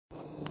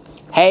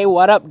Hey,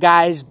 what up,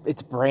 guys?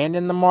 It's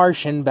Brandon the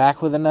Martian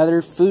back with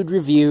another food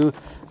review.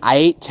 I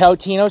ate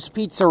Totino's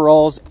pizza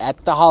rolls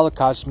at the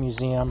Holocaust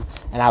Museum,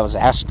 and I was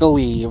asked to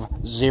leave.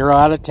 0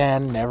 out of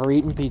 10. Never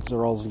eating pizza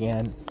rolls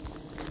again.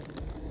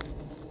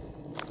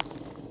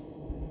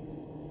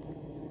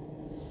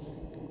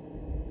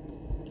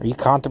 Are you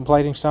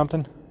contemplating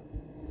something?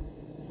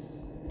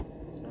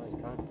 No,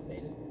 he's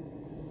constipated.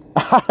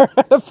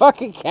 The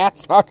fucking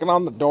cat's knocking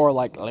on the door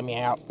like, let me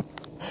out.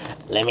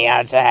 Let me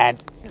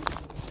outside.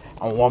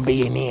 I don't want to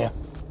be in here.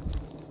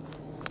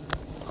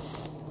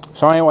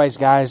 So anyways,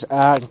 guys,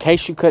 in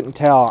case you couldn't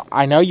tell,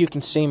 I know you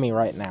can see me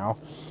right now.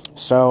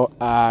 So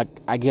I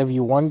give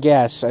you one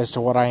guess as to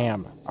what I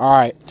am.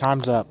 Alright,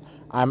 time's up.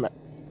 I'm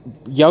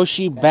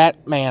Yoshi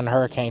Batman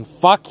Hurricane.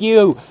 Fuck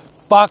you!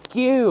 Fuck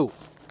you!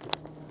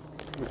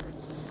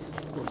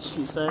 What did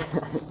she say?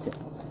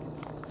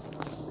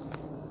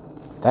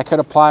 That could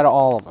apply to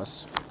all of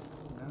us.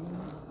 No.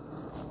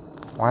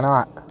 Why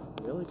not?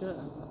 Really good.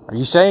 Are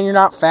you saying you're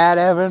not fat,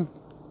 Evan?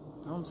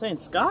 No, I'm saying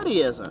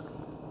Scotty isn't.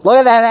 Look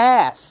at that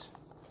ass!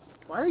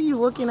 Why are you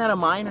looking at a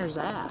miner's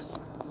ass?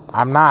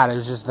 I'm not, it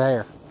was just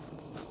there.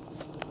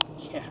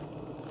 Yeah.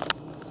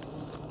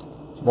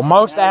 Well,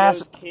 most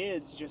Those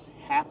kids just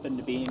happen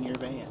to be in your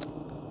van.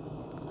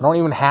 I don't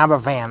even have a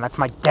van. That's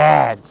my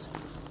dad's.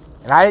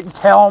 And I didn't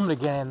tell them to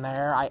get in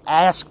there. I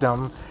asked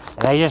them,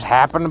 and they just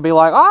happened to be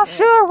like, oh,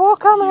 sure, we'll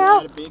come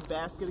out. You had a big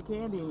basket of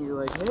candy, and you're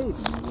like, hey, do you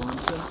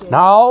want some candy?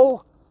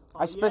 No.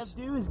 All you have to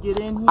do is get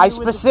in here I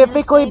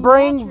specifically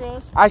bring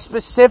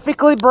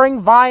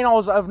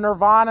vinyls of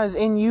Nirvana's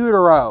In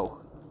Utero.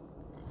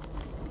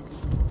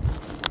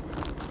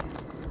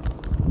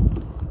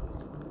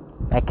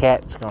 That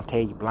cat's gonna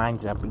tear your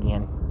blinds up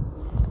again.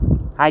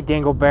 Hi,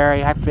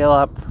 Dingleberry. Hi,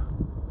 Philip.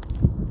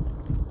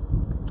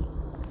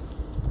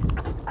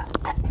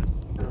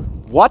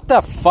 What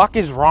the fuck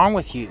is wrong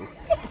with you?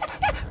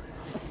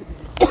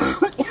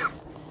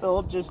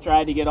 Philip just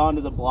tried to get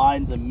onto the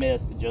blinds and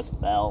missed and just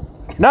fell.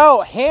 No,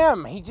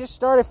 him. He just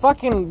started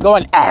fucking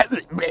going.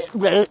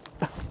 Blew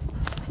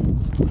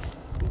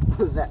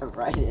that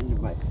right into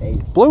my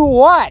face. Blew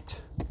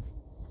what?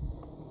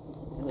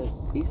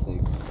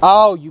 Decent.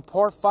 Oh, you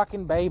poor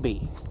fucking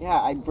baby. Yeah,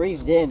 I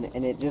breathed in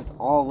and it just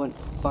all went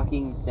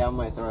fucking down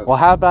my throat. Well,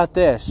 how about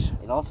this?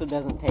 It also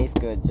doesn't taste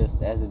good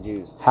just as a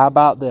juice. How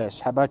about this?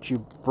 How about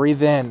you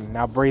breathe in,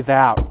 now breathe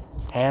out.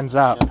 Hands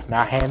up,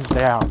 now hands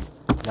down.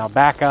 Now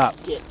back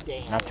up. Get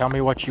down. Now tell me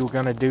what you're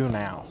going to do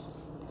now.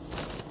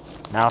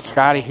 Now,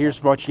 Scotty,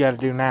 here's what you got to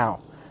do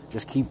now.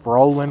 Just keep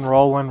rolling,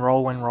 rolling,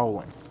 rolling,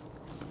 rolling.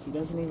 He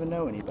doesn't even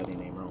know anybody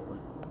named Roland.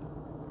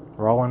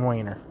 Rolling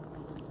wiener.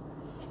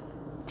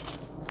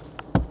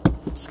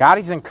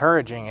 Scotty's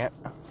encouraging it.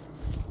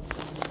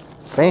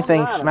 If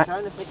anything, I'm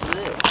trying to fix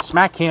it.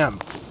 smack him.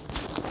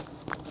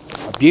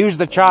 Abuse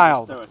the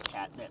child. Just throw a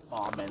catnip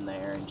bomb in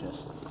there and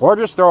just... Or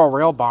just throw a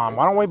real bomb.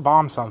 Why don't we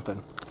bomb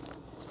something?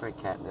 Try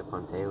catnip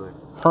on Taylor.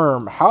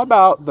 Herm, how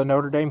about the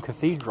Notre Dame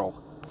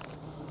Cathedral?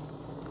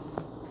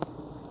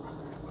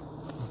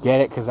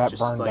 Get it? Because that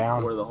just burned like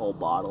down. pour the whole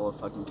bottle of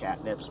fucking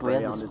catnip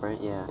spray on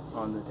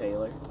the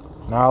Taylor.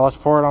 No, let's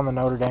pour it on the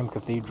Notre Dame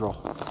Cathedral.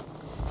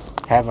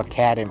 Have a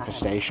cat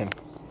infestation.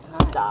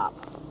 Stop.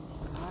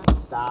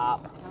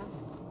 Stop.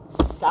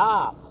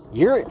 Stop.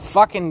 You're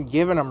fucking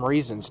giving them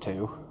reasons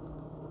to.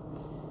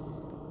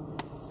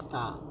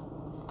 Stop.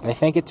 They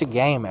think it's a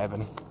game,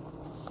 Evan.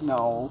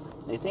 No,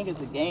 they think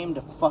it's a game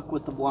to fuck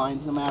with the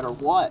blinds no matter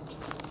what.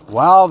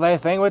 Well, they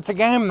think it's a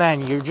game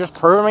then. You just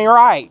proved me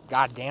right.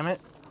 God damn it.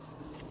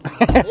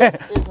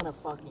 This isn't a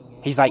fucking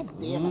game. He's like,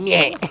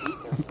 yeah.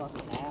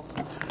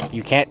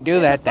 You can't do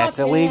that. That's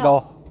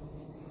illegal.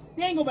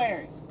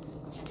 Dingleberry.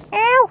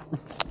 Ow.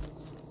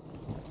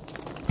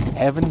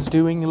 Evan's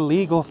doing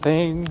illegal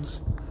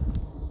things.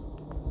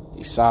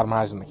 He's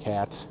sodomizing the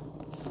cats.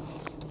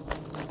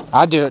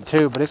 I do it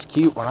too, but it's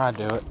cute when I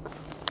do it.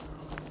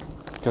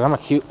 Because I'm a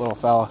cute little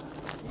fella.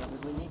 Yeah,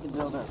 but we need to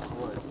build our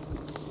fort.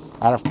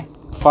 Out of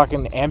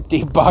fucking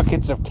empty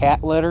buckets of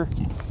cat litter. I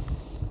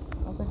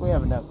don't think we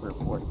have enough for a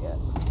fort yet.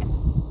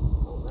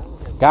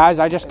 Guys,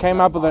 I just came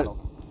up with a...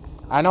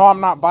 I know I'm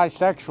not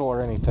bisexual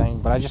or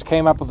anything, but I just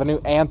came up with a new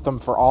anthem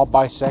for all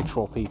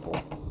bisexual people.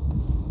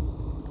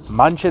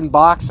 Munching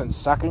blocks and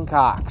sucking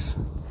cocks.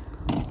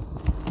 I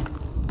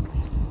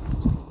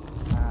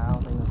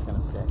don't think that's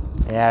gonna stick.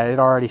 Yeah, it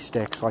already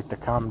sticks like the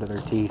cum to their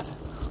teeth.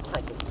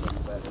 I can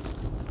think better.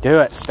 Do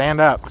it.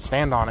 Stand up.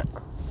 Stand on it.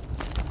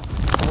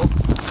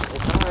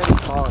 It's already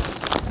falling.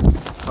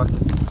 Fucking.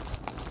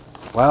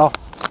 Well,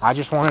 I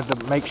just wanted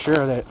to make sure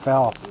that it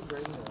fell.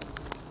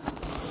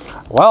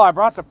 Well, I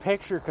brought the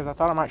picture because I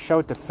thought I might show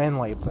it to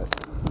Finley, but...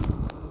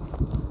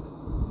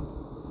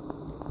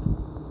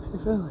 Hey,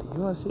 Philly, you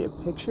want to see a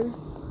picture?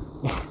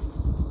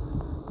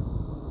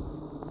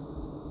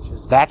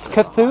 That's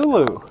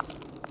Cthulhu.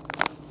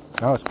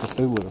 No, it's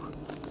Cthulhu.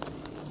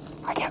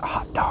 I get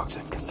hot dogs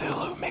and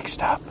Cthulhu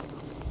mixed up.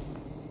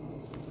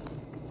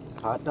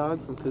 Hot dog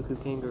from Cuckoo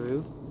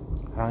Kangaroo?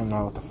 I don't even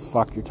know what the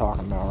fuck you're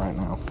talking about right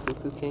now.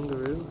 Cuckoo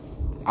Kangaroo?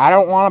 I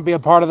don't want to be a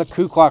part of the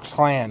Ku Klux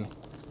Klan.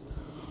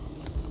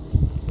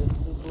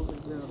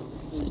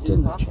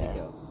 in the chair.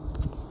 Go?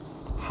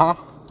 Huh?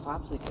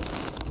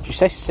 Popsicle. Did you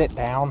say sit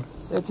down?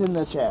 Sit in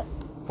the chair.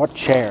 What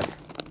chair?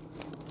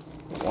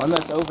 The one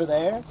that's over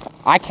there.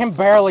 I can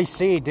barely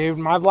see, dude.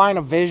 My line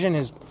of vision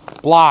is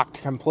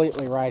blocked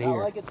completely right Not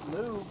here. like it's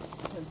moved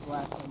since the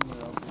last time you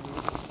were over here.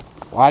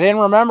 Well, I didn't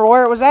remember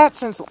where it was at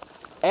since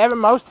Evan.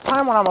 Most of the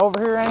time when I'm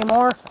over here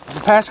anymore, the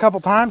past couple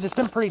times, it's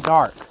been pretty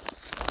dark.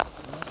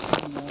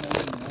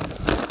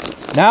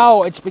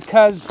 No, it's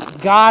because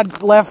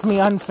God left me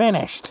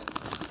unfinished.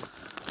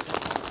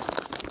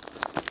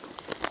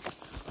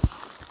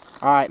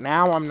 Alright,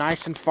 now I'm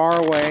nice and far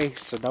away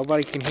so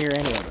nobody can hear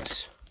any of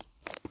us.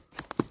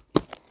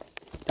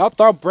 Don't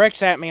throw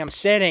bricks at me, I'm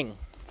sitting.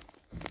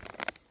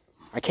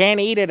 I can't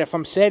eat it if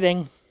I'm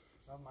sitting.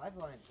 Well, my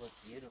blinds look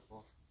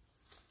beautiful.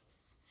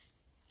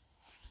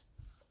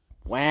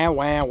 Wah,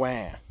 wah,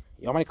 wah.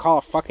 You want me to call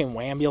a fucking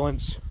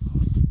ambulance?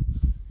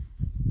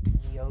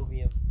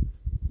 Neobium.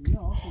 You're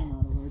also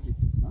not allergic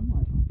to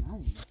sunlight like I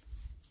am.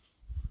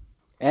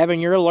 Evan,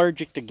 you're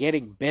allergic to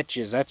getting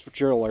bitches. That's what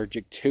you're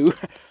allergic to.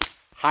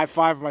 High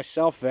five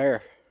myself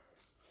there.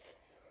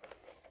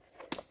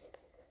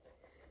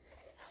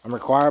 I'm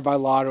required by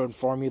law to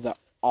inform you that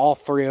all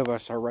three of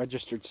us are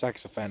registered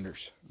sex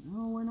offenders.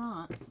 No, we're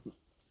not.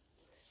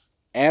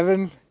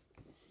 Evan,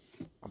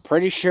 I'm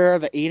pretty sure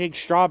that eating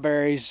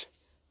strawberries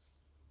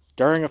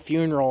during a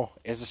funeral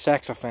is a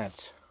sex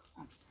offense.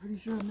 I'm pretty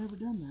sure I've never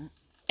done that.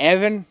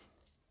 Evan,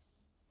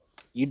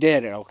 you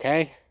did it,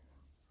 okay?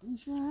 Pretty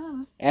sure I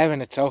haven't.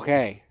 Evan, it's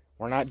okay.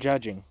 We're not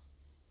judging.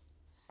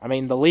 I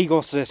mean, the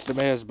legal system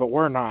is, but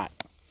we're not.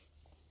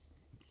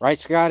 Right,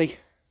 Scotty?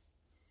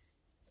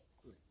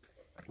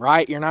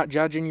 Right? You're not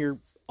judging your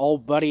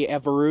old buddy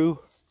Everoo? I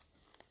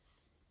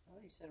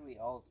thought you said we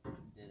all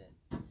did it.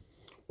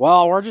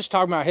 Well, we're just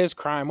talking about his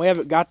crime. We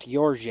haven't got to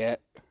yours yet.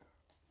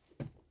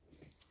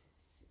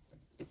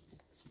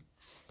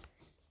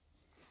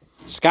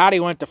 Scotty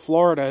went to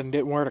Florida and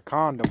didn't wear the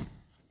condom.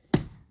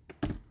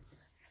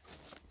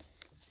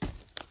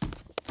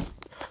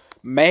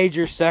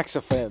 Major sex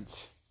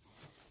offense.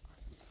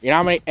 You know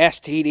how many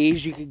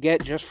STDs you could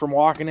get just from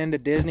walking into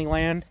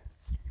Disneyland?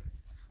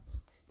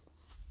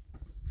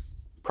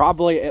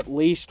 Probably at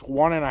least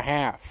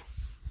 1.5.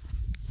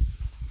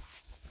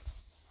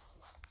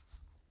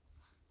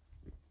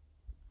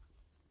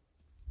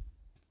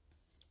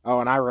 Oh,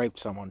 and I raped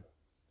someone.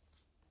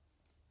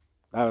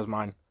 That was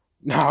mine.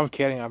 No, I'm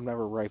kidding. I've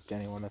never raped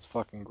anyone. That's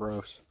fucking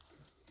gross.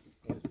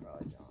 It was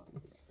probably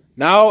John.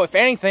 No, if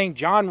anything,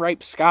 John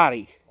raped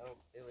Scotty. Oh,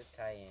 it was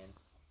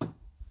Cayenne.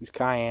 Who's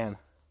Cayenne?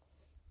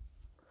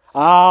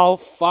 Oh,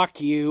 fuck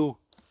you.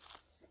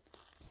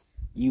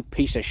 You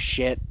piece of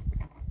shit.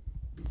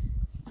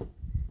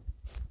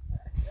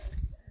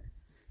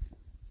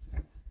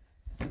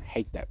 I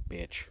hate that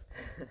bitch.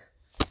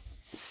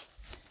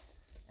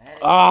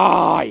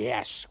 Oh,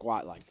 yeah,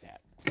 squat like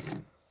that.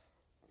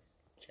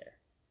 Chair.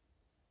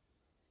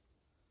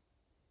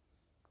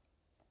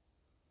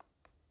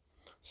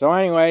 So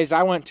anyways,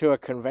 I went to a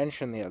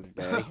convention the other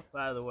day.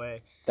 By the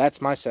way, That's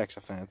my sex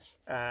offense.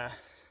 I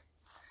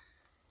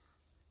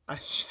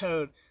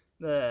showed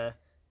the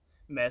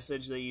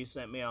message that you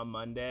sent me on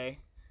Monday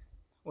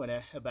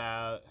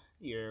about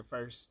your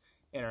first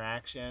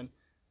interaction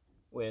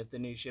with the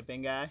new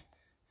shipping guy.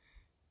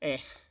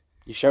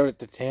 You showed it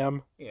to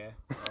Tim? Yeah,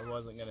 I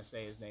wasn't going to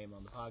say his name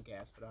on the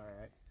podcast, but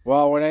alright.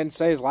 Well, we didn't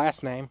say his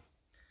last name.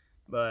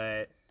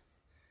 But,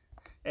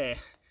 I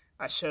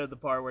showed the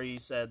part where you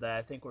said that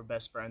I think we're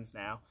best friends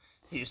now.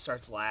 He just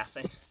starts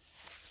laughing.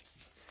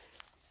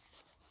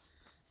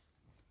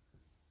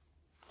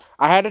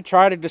 I had to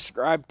try to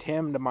describe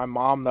Tim to my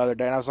mom the other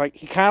day, and I was like,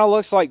 he kind of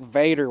looks like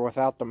Vader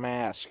without the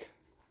mask.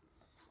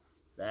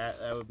 That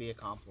would be a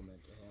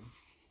compliment to him.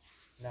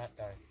 Not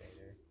Darth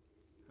Vader.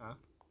 Huh?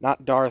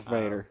 Not Darth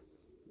Vader.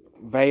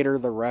 Vader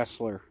the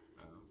wrestler.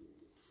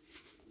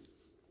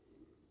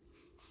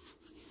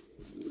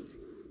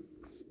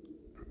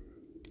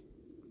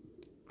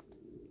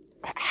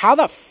 How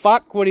the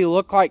fuck would he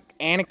look like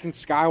Anakin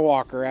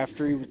Skywalker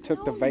after he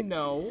took the Vader?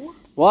 No.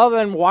 Well,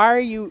 then why are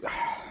you...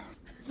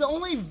 It's the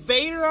only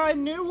Vader I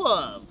knew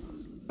of.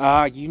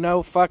 You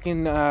know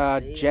fucking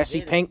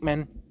Jesse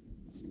Pinkman.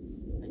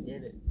 I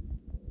did it.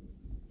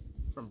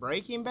 From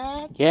Breaking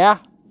Bad? Yeah?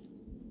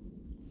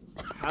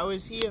 How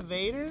is he a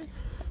Vader?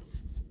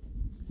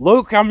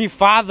 Luke, I'm your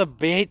father,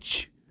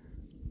 bitch.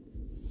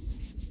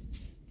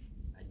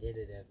 I did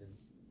it, Evan.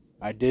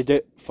 I did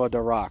it for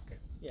The Rock.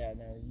 Yeah,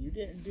 no, you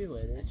didn't do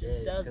it. It I just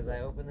did does because it.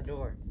 I opened the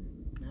door.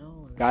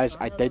 No, that's Guys,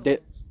 not I how did that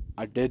it. works.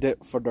 I did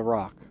it for The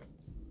Rock.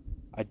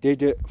 I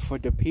did it for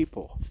the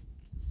people.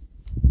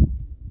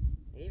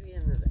 Maybe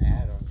in this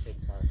ad on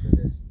TikTok for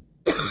this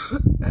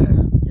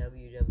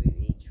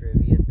WWE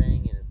trivia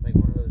thing, and it's like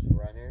one of those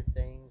runner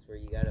things where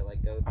you gotta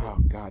like go through. Oh,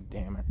 god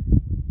damn it.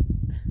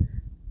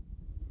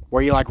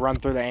 Where you like run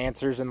through the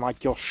answers and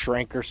like you'll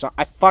shrink or something.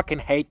 I fucking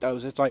hate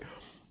those. It's like,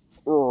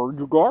 oh,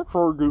 you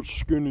gotta get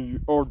skinny.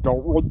 Oh,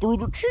 don't run through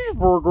the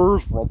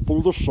cheeseburgers. Run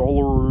through the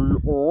celery.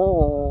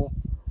 Oh.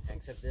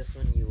 Except this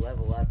one, you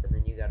level up and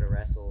then you gotta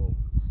wrestle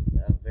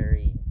a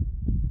very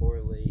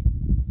poorly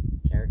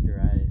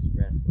characterized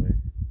wrestler.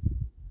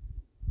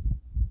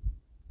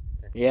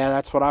 Yeah,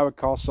 that's what I would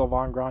call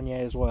Sylvain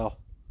Grenier as well.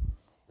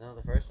 No,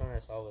 the first one I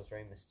saw was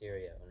Rey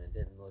Mysterio, and it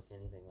didn't look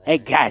anything like Hey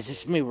Rey guys, Mysterio.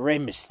 this is me, Rey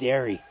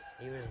Mysterio.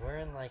 He was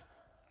wearing like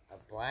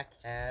a black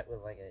hat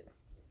with like a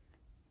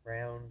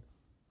brown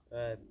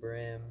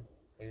brim.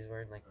 He was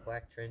wearing like a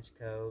black trench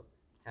coat,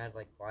 had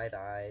like white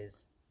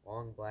eyes,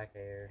 long black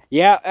hair.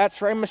 Yeah,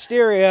 that's Rey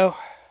Mysterio.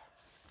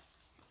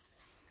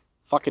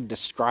 Fucking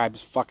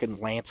describes fucking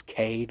Lance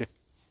Cade.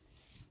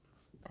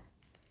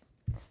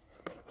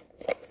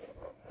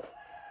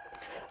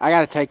 I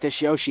gotta take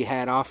this Yoshi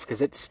hat off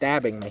because it's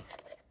stabbing me.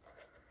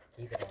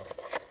 Keep it on.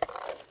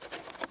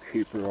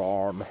 Keep it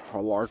on. I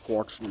like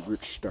watching you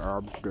get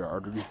stabbed,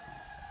 Daddy.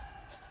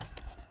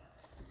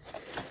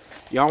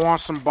 Y'all want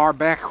some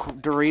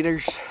Barbec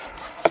Doritos?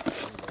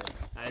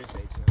 I just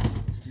ate some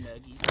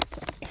nuggies.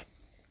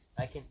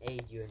 I can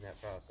aid you in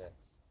that process.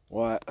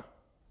 What?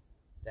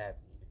 Stab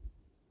you.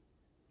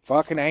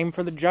 Fucking aim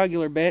for the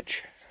jugular,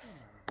 bitch.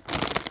 It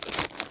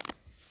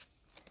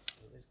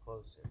was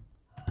closer.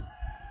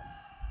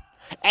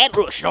 It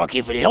looks like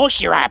a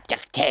velociraptor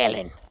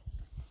tailing.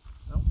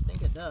 I don't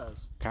think it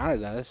does. Kinda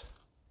does.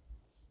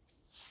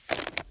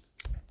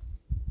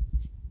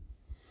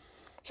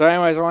 So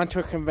anyways, I went to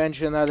a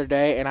convention the other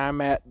day and I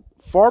met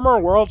former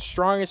world's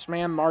strongest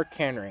man, Mark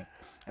Henry.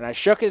 And I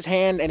shook his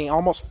hand and he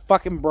almost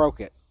fucking broke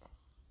it.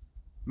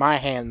 My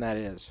hand, that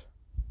is.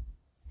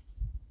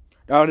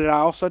 Oh, did I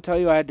also tell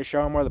you I had to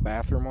show him where the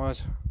bathroom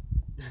was?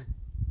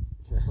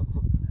 No.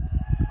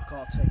 I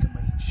call take a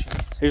main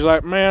shit. He's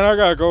like, man, I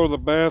gotta go to the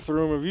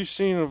bathroom. Have you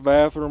seen a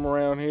bathroom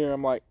around here?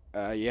 I'm like,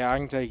 yeah, I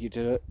can take you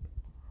to it.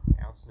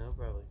 Al Snow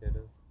probably could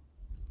have.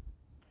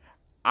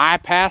 I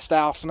passed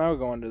Al Snow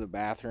going to the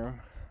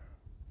bathroom.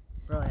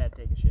 Probably had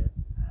to take a shit.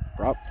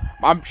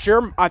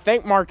 I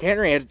think Mark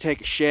Henry had to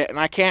take a shit, and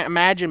I can't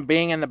imagine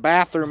being in the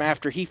bathroom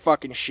after he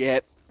fucking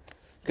shit,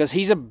 because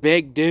he's a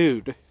big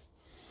dude.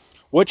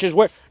 Which is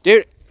what,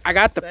 dude, I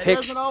got the That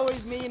picture. doesn't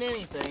always mean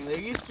anything. There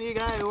used to be a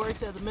guy who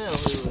worked at the mill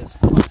who was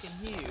fucking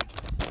huge,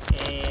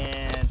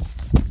 and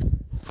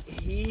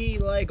he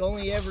like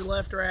only ever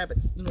left rabbit,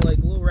 like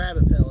little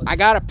rabbit pellets. I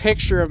got a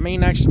picture of me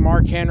next to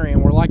Mark Henry,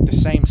 and we're like the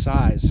same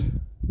size.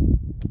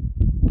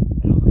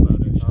 I don't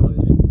think you followed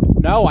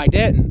it. No, I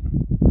didn't.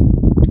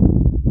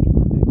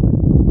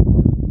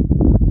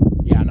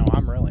 Yeah, no,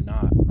 I'm really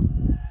not.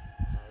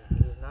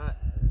 He's not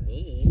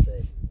me,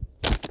 but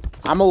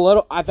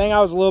I think I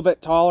was a little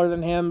bit taller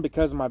than him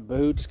because of my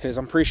boots, because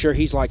I'm pretty sure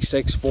he's like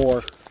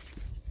 6'4".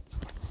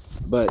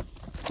 But,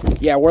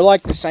 yeah, we're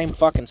like the same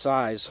fucking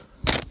size.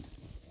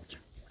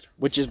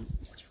 Which is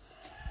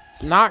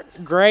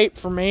not great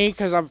for me,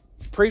 because I'm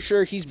pretty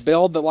sure he's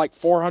billed at like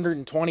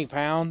 420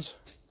 pounds.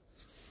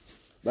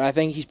 But I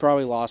think he's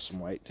probably lost some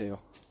weight, too.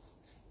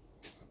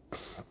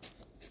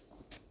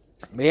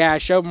 But yeah, I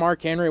showed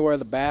Mark Henry where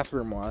the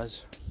bathroom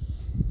was.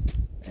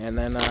 And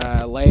then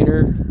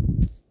later,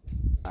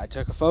 I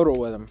took a photo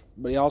with him.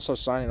 But he also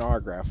signed an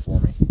autograph for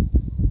me.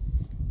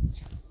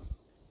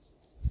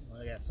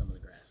 Well, I got some of the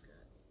grass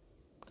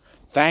cut.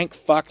 Thank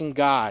fucking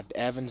God.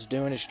 Evan's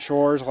doing his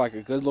chores like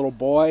a good little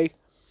boy.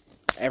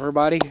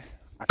 Everybody,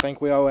 I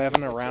think we owe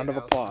Evan a round of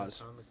applause.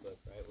 Comic book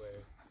right where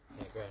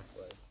that graph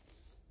was.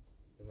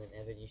 And then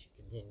Evan, you should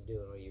continue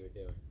doing what you were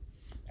doing.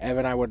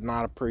 Evan, I would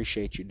not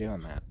appreciate you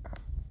doing that.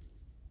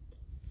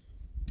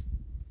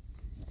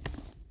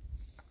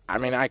 I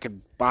mean, I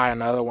could buy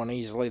another one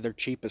easily. They're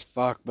cheap as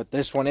fuck. But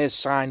this one is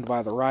signed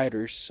by the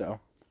writers,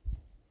 so.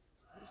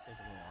 Just take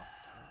a little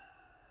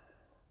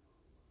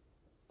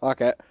off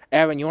Fuck it.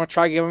 Evan, you want to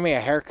try giving me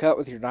a haircut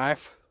with your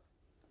knife?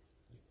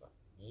 You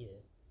fucking need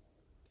it.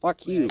 Fuck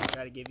the top. you. Yeah,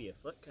 try to give you a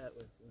foot cut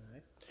with the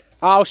knife.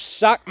 Oh,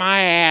 suck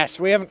my ass.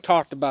 We haven't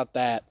talked about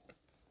that.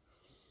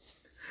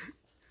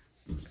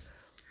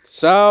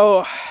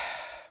 So,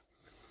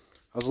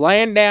 I was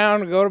laying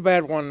down to go to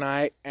bed one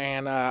night,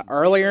 and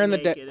earlier in the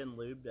day... Naked and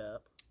lubed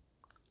up.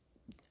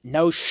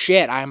 No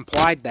shit, I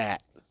implied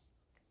that.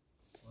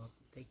 Well,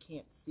 they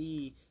can't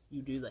see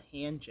you do the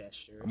hand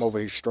gestures. I'm over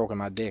here stroking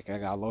my dick. I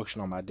got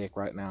lotion on my dick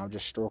right now. I'm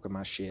just stroking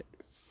my shit.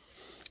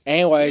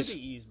 Anyways, Maybe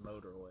use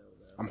motor oil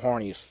though. I'm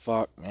horny as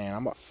fuck, man.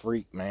 I'm a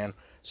freak, man.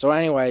 So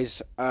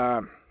anyways,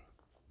 I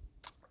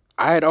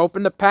had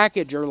opened a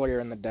package earlier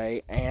in the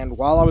day, and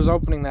while I was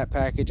opening that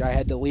package, I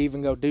had to leave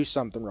and go do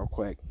something real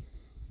quick.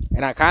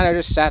 And I kind of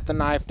just sat the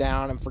knife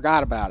down and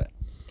forgot about it.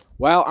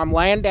 Well, I'm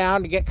laying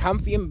down to get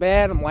comfy in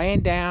bed. I'm laying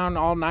down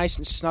all nice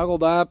and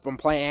snuggled up. I'm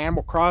playing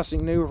Animal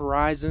Crossing New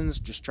Horizons,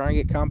 just trying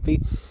to get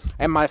comfy.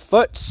 And my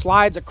foot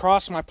slides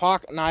across my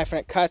pocket knife, and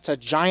it cuts a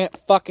giant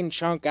fucking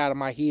chunk out of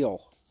my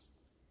heel.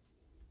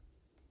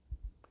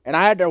 And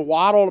I had to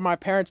waddle to my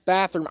parents'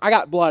 bathroom. I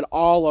got blood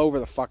all over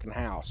the fucking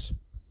house.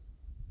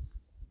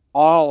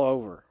 All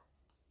over.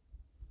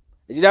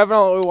 It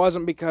definitely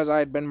wasn't because I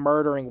had been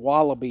murdering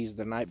wallabies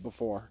the night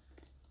before.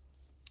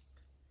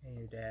 And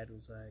your dad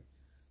was like,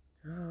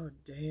 "Oh,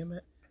 damn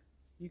it.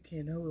 You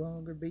can no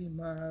longer be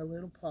my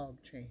little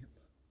pog champ."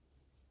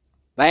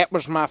 That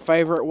was my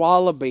favorite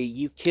wallaby.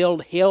 You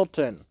killed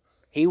Hilton.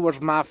 He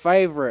was my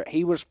favorite.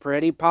 He was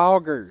pretty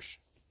poggers.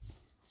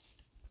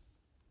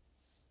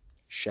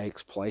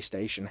 Shakes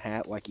PlayStation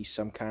hat like he's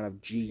some kind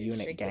of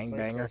G-Unit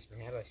gangbanger.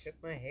 I shook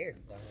my hair.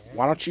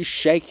 Why don't you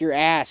shake your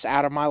ass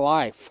out of my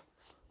life?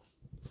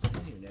 I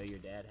didn't even know your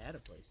dad had a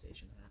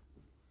PlayStation hat.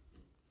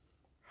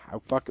 I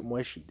fucking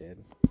wish he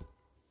did.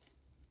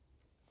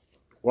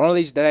 One of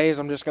these days,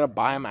 I'm just going to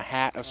buy him a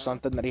hat of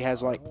something that he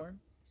has, like...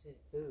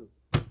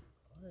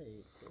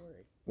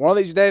 One of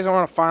these days, I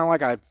want to find,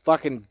 like, a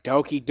fucking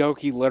Doki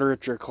Doki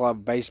Literature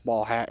Club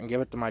baseball hat and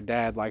give it to my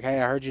dad. Like, hey,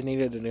 I heard you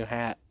needed a new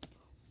hat.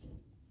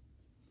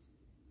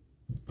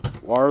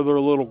 Why are there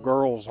little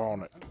girls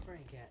on it?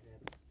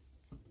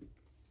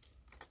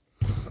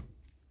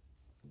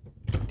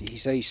 Did he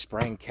say he's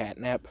spraying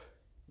catnip?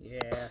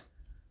 Yeah.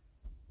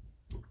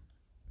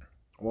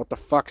 What the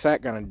fuck's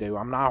that gonna do?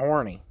 I'm not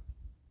horny.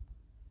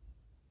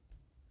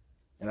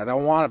 And I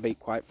don't want to be,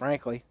 quite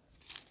frankly.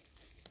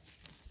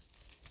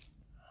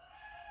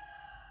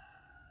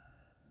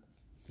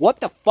 What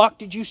the fuck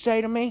did you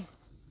say to me?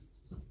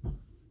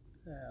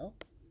 Well,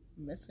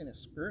 I'm missing a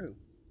screw.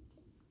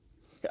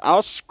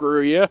 I'll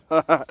screw you.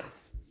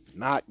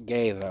 Not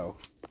gay, though.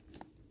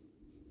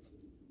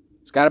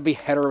 It's gotta be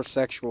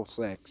heterosexual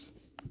sex.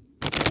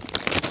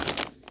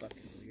 That's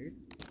fucking weird.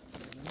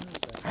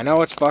 I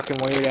know it's fucking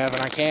weird,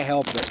 Evan. I can't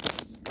help it.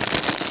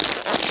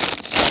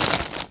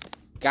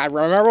 God,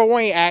 remember when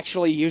we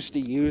actually used to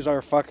use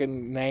our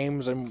fucking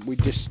names and we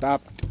just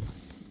stopped?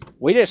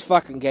 We just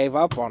fucking gave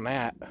up on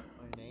that. Our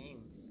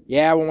names?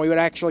 Yeah, when we would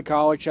actually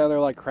call each other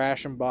like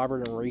Crash and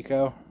Bobbert and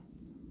Rico.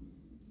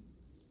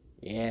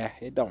 Yeah,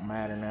 it don't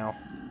matter now.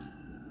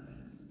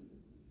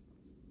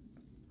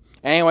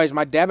 Anyways,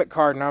 my debit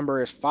card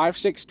number is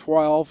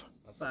 5612.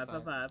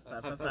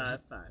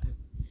 555.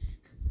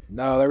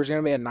 No, there was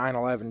going to be a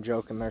 9/11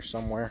 joke in there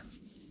somewhere.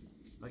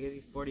 I'll give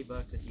you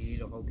 $40 if you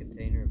eat a whole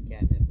container of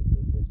catnip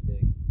that's this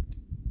big.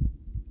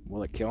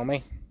 Will it kill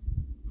me?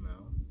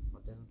 No.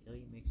 What doesn't kill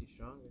you makes you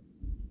stronger.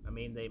 I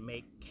mean, they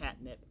make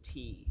catnip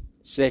tea.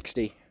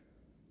 60.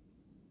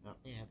 Oh,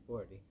 yeah,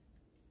 40.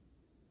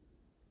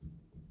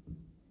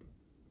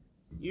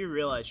 You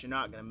realize you're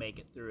not going to make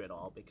it through it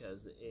all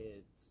because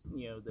it's,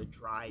 the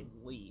dried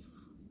leaf.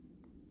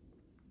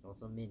 It's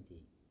also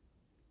minty.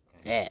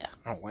 Yeah,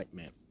 I don't like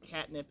mint.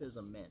 Catnip is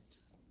a mint.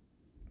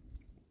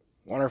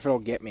 Wonder if it'll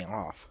get me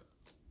off.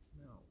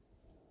 No.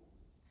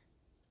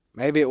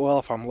 Maybe it will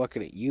if I'm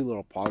looking at you,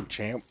 little pog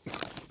champ.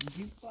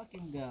 You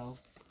fucking go.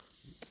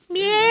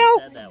 Meow! You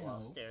said that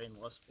while staring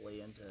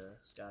lustfully into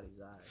Scotty's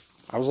eyes.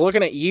 I was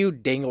looking at you,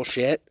 dingle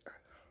shit.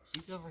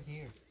 She's over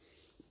here.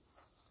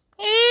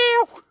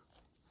 Meow!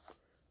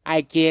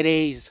 Hi,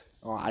 kitties.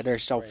 Oh, they're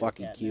so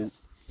fucking catnip. cute.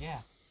 Yeah.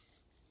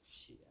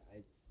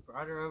 I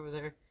brought her over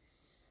there.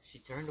 She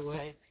turned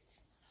away.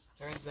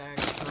 Turns back.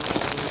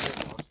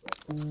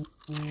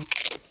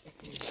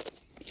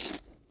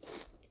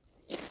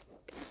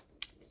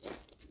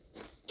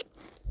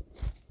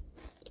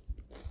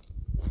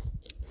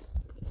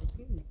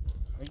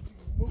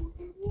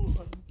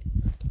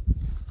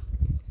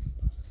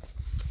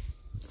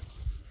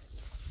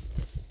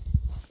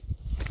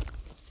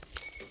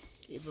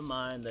 Keep in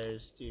mind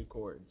there's 2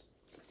 cords.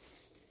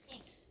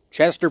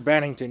 Chester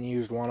Bennington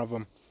used one of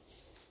them.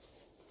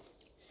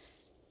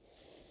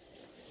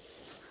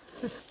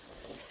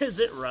 Is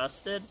it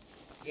rusted?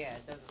 Yeah,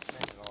 it doesn't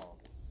spin at all.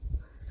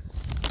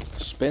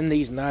 Spin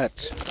these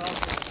nuts. It was also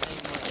the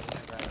same way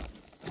whenever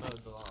I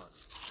mowed the lawn.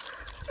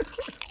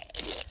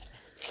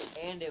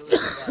 And it was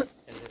wet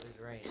because it was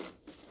raining.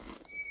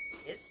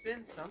 It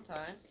spins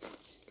sometimes.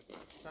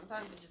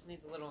 Sometimes it just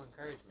needs a little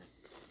encouragement.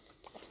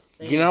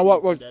 You know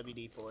what would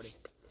WD-40.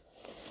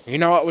 You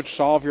know what would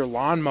solve your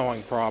lawn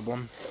mowing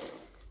problem?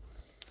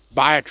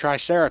 Buy a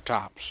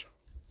Triceratops.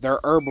 They're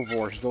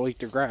herbivores. They'll eat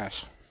the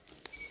grass.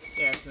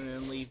 Yes, and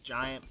then leave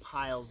giant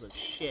piles of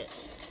shit.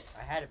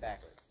 I had it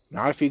backwards.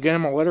 Not if you get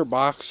them a litter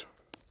box.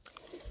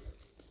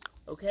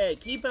 Okay,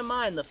 keep in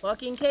mind the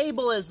fucking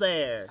cable is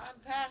there. I'm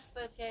past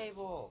the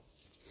cable.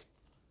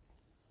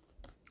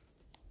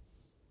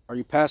 Are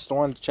you past the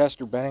one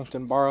Chester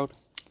Bennington borrowed?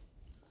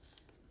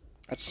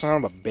 That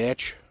son of a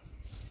bitch.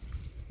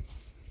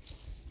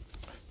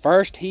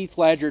 First, Heath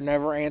Ledger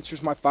never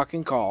answers my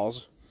fucking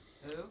calls.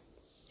 Who?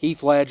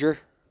 Heath Ledger.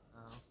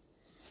 Oh.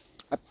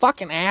 A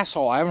fucking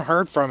asshole. I haven't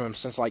heard from him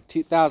since like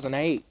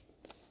 2008.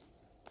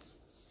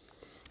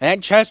 And then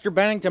Chester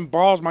Bennington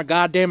borrows my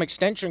goddamn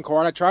extension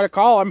cord. I try to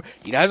call him.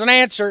 He doesn't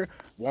answer.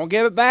 Won't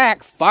give it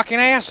back. Fucking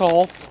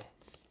asshole.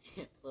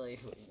 Well, you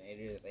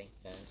made her think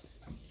that.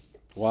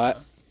 What?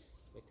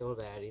 I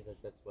told Addie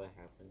that that's what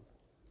happened.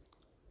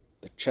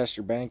 That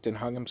Chester Bennington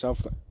hung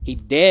himself? He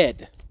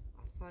did.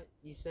 I thought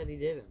you said he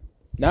didn't.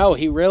 No,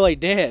 he really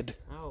did.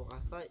 Oh, I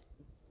thought...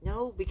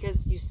 No,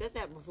 because you said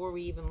that before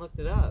we even looked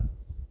it up.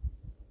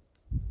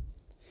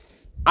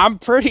 I'm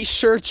pretty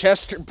sure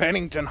Chester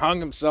Bennington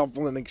hung himself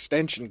with an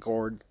extension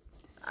cord.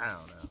 I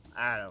don't know.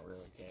 I don't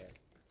really care.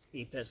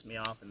 He pissed me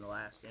off in the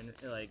last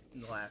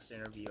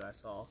interview I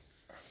saw.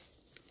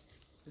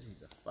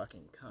 He's a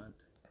fucking cunt.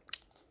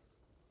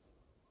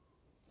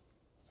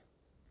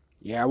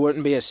 Yeah, I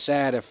wouldn't be as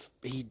sad if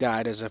he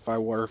died as if I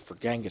were for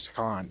Genghis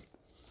Khan.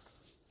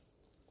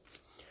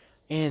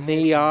 In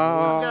the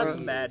I've got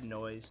some yard.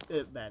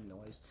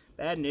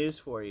 bad news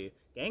for you.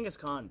 Genghis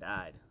Khan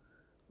died.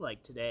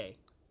 Like today.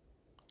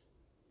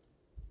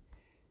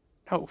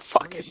 No I'm gonna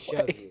fucking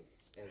shove way. you,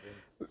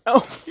 Evan. No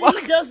He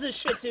fucking. does this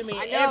shit to me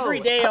I know. every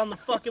day on the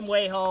fucking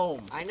way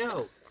home. I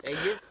know. And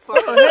you're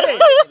fucking Hey.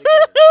 again.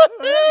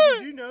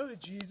 Did you know that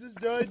Jesus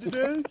died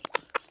today?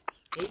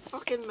 He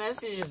fucking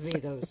messages me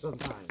though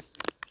sometimes.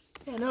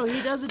 Yeah, no,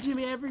 he does it to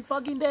me every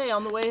fucking day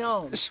on the way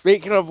home.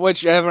 Speaking of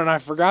which, Evan, I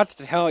forgot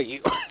to tell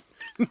you.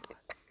 I'm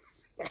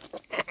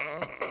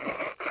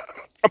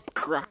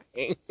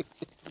crying.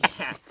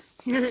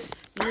 Yeah,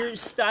 you're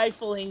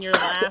stifling your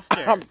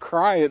laughter. I'm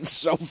crying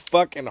so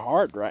fucking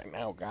hard right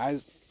now,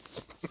 guys.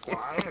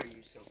 Why are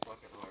you so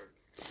fucking hard?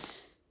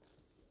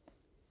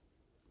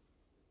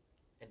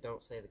 And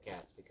don't say the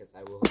cats because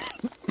I will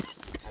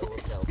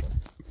tell them.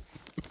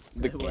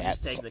 The We'll cats.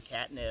 just take the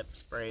catnip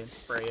spray and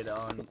spray it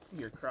on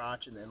your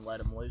crotch and then let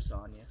them loose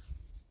on you.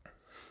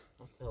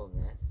 I'll tell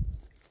them that.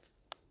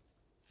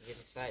 I get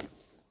excited.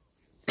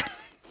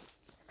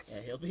 Yeah,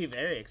 he'll be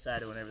very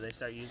excited whenever they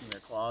start using their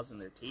claws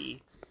and their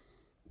teeth.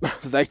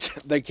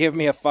 They give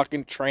me a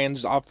fucking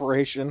trans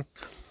operation,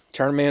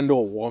 turn me into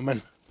a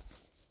woman.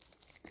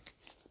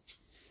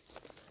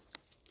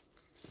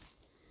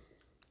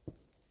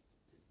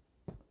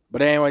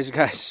 But anyways,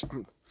 guys,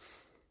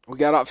 we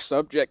got off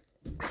subject.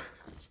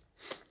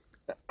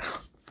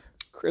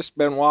 Chris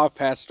Benoit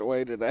passed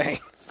away today.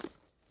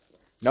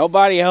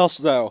 Nobody else,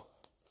 though.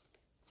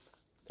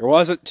 There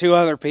wasn't two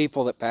other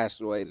people that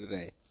passed away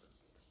today.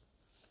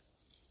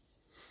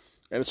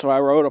 And so I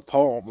wrote a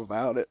poem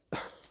about it.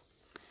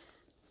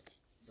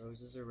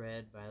 Roses are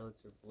red,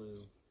 violets are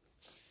blue.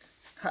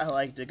 I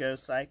like to go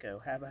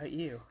psycho. How about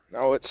you?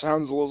 No, it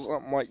sounds a little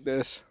something like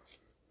this.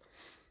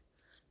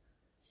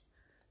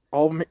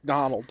 Old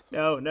MacDonald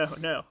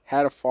No.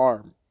 had a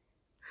farm.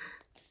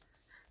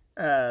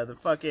 The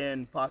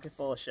fucking Pocket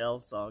Full of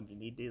Shells song. You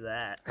need to do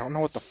that. I don't know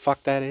what the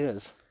fuck that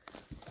is.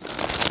 You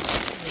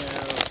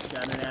know,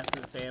 gunning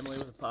after the family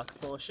with a pocket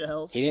full of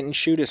shells. He didn't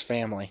shoot his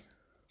family.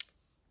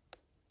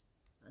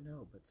 I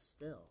know, but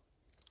still.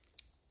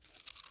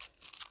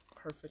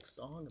 Perfect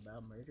song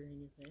about murdering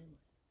your family.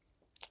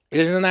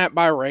 Isn't that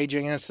by Rage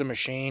Against the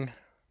Machine?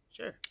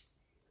 Sure.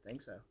 I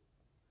think so.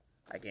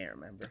 I can't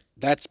remember.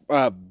 That's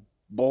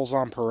Bulls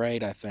on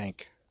Parade, I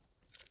think.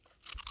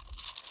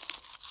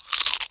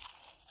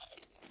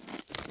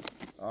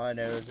 All I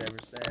know is ever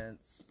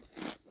since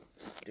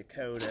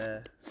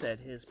Dakota said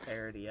his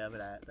parody of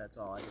it, that's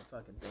all I can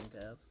fucking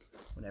think of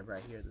whenever I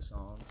hear the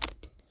song.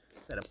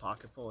 Instead of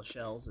pocket full of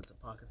shells, it's a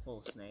pocket full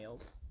of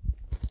snails.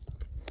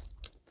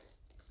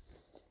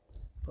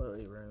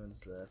 Completely ruins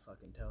the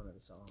fucking tone of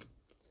the song.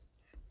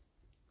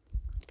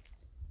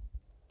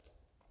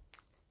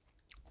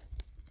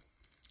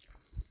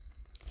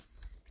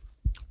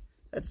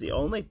 That's the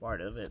only part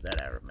of it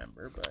that I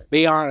remember, but...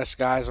 Be honest,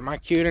 guys. Am I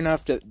cute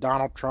enough that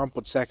Donald Trump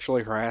would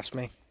sexually harass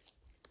me?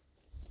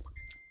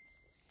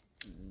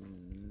 I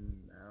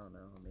don't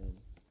know. I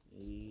mean,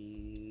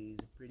 he's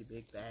a pretty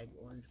big fag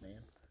orange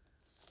man.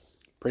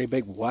 Pretty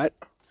big what?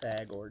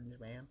 Fag orange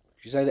man.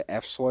 Did you say the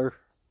F slur?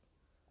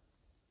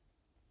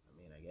 I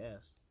mean, I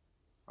guess.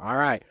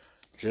 Alright.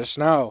 Just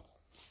know,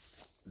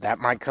 that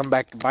might come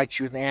back to bite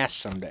you in the ass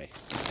someday.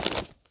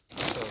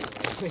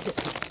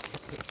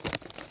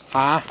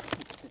 Huh?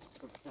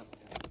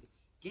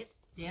 Get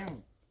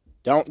down.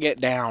 Don't get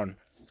down.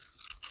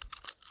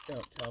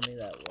 Don't tell me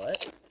that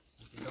what?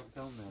 Don't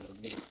tell them that. They'll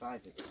get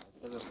excited.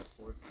 I've said it like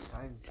 4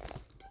 times.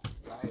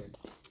 Tired.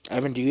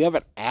 Evan, do you have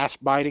an ass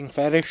biting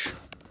fetish?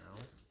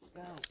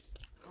 No.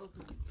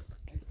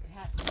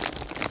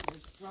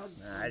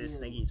 Nah, I just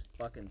think he's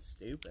fucking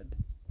stupid.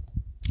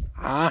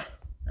 Huh?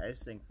 I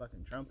just think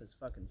fucking Trump is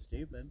fucking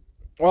stupid.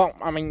 Well,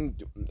 I mean,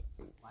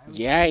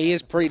 yeah, he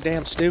is pretty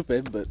damn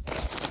stupid, but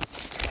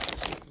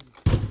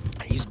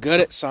he's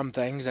good at some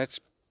things. That's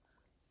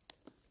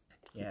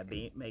Yeah,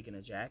 making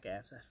a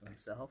jackass out of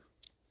himself.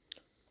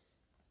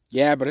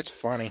 yeah, but it's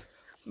funny.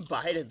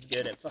 Biden's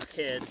good at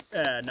fucking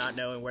not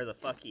knowing where the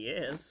fuck he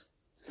is.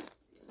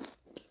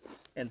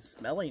 And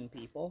smelling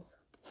people.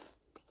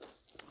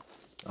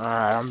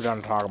 Alright, I'm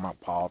done talking about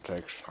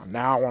politics.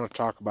 Now I want to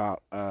talk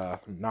about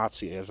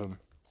Nazism.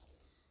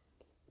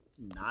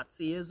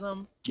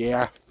 Nazism?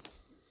 Yeah.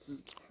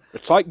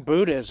 It's like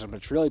Buddhism.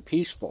 It's really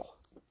peaceful.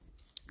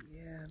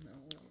 Yeah, no.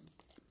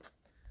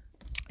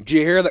 Did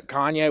you hear that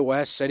Kanye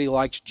West said he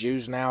likes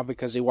Jews now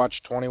because he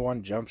watched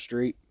 21 Jump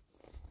Street?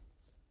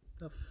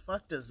 The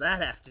fuck does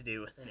that have to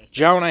do with anything?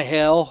 Jonah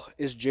Hill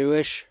is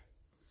Jewish.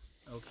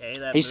 Okay,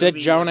 that He said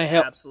movie Jonah is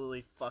Hill-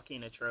 absolutely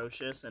fucking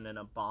atrocious and an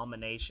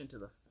abomination to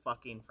the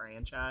fucking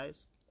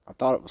franchise. I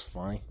thought it was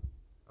funny.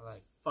 I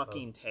like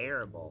Fucking both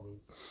terrible.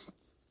 movies.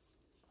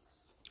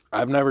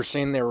 I've never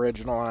seen the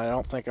original, and I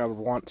don't think I would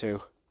want to.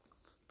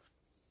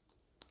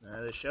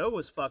 The show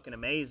was fucking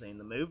amazing.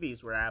 The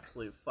movies were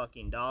absolute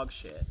fucking dog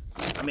shit.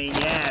 I mean,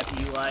 yeah, if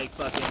you like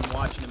fucking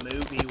watching a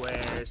movie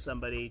where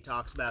somebody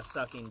talks about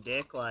sucking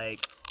dick like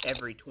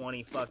every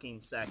 20 fucking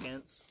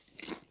seconds.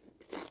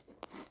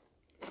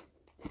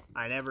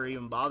 I never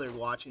even bothered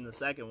watching the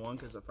second one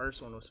because the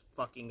first one was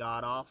fucking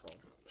god awful.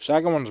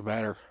 Second one's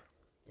better.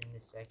 In the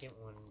second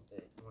one,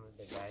 one of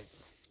the guys,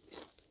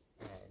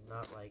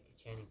 not like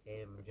Channing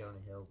Tatum or Jonah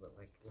Hill, but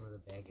like one of the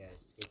bad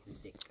guys gets his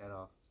dick cut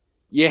off.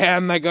 Yeah,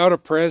 and they go to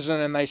prison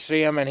and they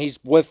see him, and he's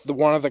with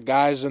one of the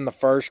guys in the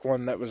first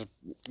one that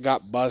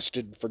got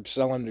busted for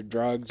selling the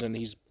drugs, and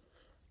he's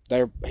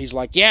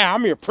like, "Yeah,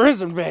 I'm your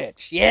prison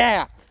bitch,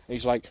 yeah." And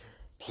he's like,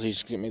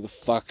 "Please get me the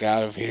fuck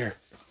out of here."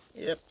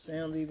 Yep,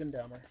 sounds even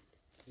dumber.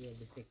 He had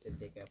to pick the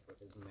dick up with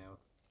his mouth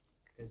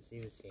because he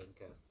was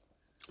handcuffed.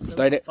 So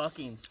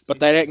fucking stupid. But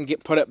they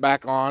didn't put it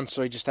back on,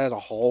 so he just has a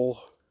hole.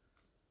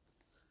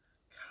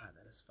 God,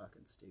 that is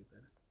fucking stupid.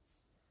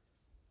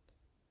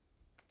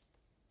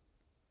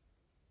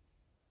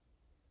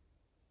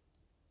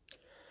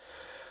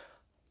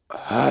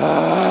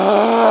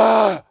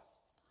 I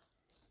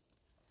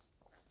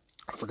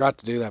forgot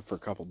to do that for a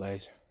couple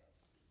days.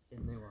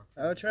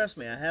 Oh, trust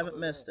me, I haven't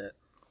missed it.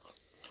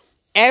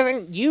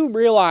 Evan, you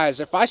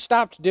realize if I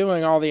stopped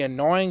doing all the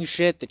annoying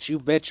shit that you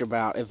bitch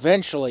about,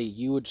 eventually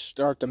you would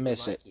start to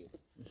miss it.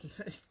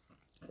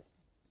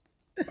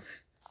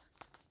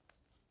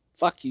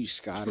 Fuck you,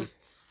 Scotty.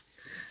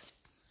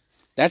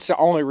 That's the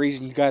only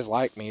reason you guys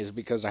like me is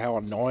because of how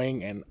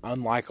annoying and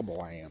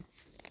unlikable I am.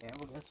 Yeah,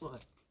 well, guess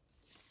what?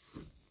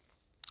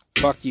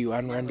 Fuck you,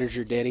 unrenders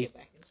your ditty.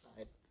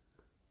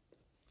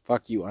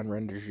 Fuck you,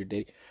 unrenders your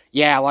ditty.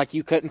 Yeah, like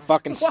you couldn't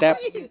fucking step.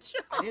 I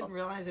didn't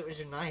realize it was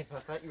your knife. I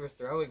thought you were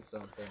throwing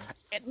something.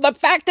 The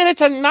fact that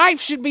it's a knife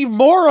should be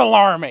more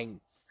alarming.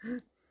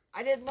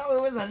 I didn't know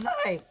it was a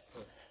knife.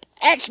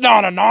 That's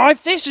not a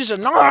knife. This is a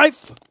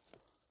knife.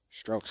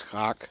 Strokes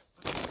cock.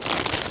 That's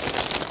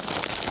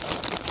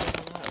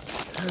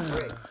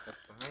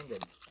behind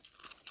it.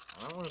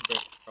 I don't want a brick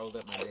rolled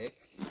up my dick.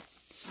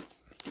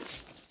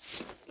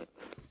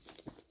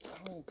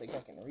 I don't think I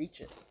can reach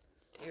it.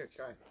 Here,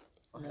 try.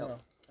 I'll No,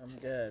 help. I'm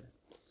good.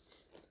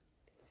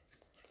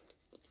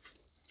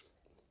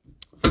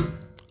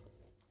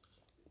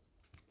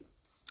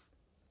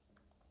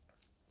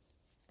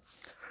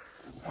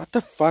 What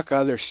the fuck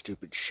other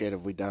stupid shit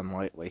have we done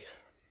lately?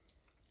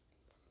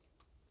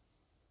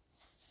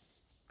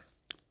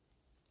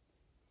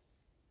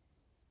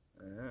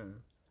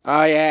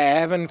 Oh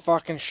yeah, Evan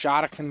fucking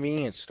shot a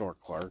convenience store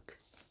clerk.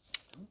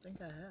 I don't think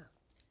I have.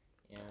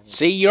 Yeah,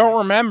 See, you don't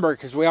remember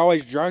because we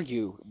always drug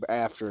you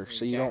after,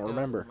 so you don't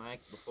remember. Mike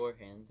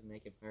beforehand to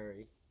make him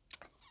hurry.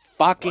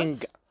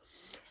 Fucking.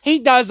 He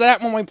does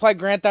that when we play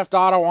Grand Theft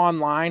Auto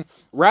online.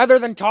 Rather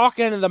than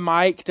talking to the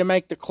mic to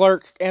make the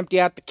clerk empty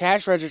out the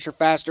cash register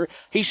faster,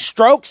 he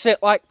strokes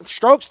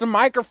the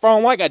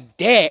microphone like a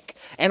dick,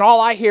 and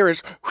all I hear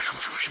is.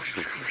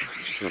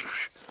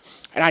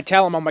 And I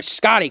tell him, I'm like,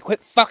 Scotty,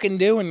 quit fucking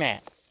doing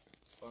that.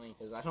 It's funny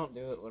because I don't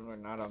do it when we're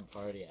not on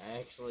party. I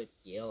actually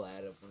yell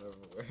at him whenever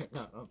we're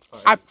not on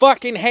party. I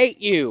fucking hate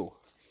you.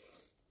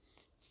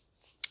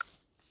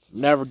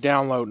 Never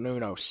download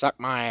Nuno. Suck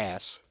my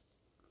ass.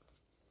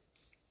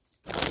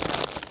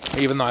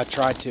 Even though I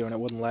tried to and it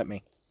wouldn't let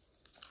me.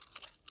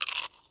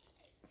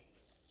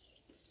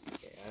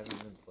 Okay, I haven't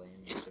been playing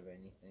much of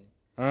anything.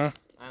 Huh?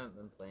 I haven't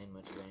been playing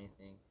much of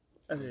anything.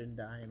 Other than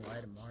Dying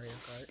Light and Mario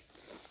Kart.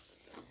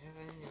 I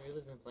haven't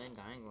really been playing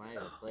Dying Light.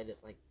 I played it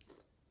like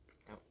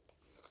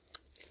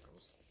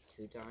almost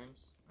 2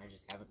 times. I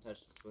just haven't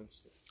touched the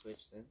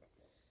Switch since.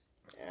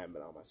 I haven't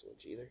been on my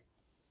Switch either.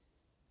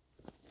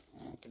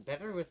 It's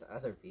better with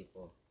other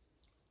people.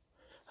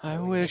 I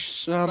wish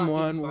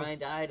someone would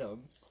find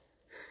items.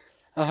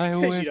 I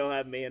Because wish. you don't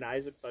have me and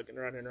Isaac fucking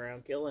running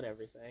around killing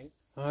everything.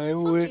 I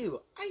Fuck wish.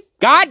 you.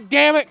 God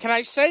damn it! Can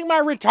I sing my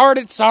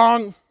retarded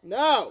song?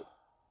 No!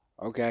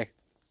 Okay.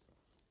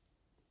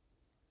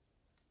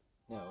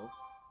 No.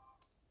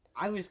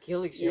 I was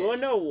killing shit. You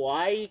wanna know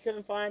why you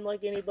couldn't find,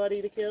 like,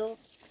 anybody to kill?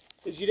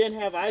 Because you didn't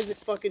have Isaac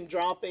fucking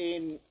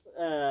dropping,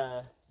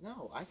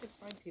 No, I could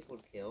find people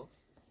to kill.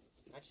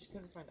 I just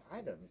couldn't find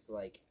items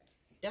like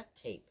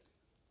duct tape.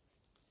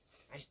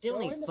 I still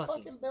need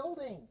fucking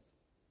buildings.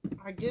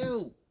 I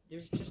do.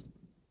 There's just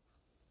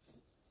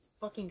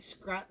fucking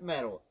scrap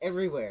metal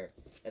everywhere.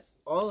 That's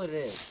all it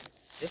is.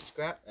 Just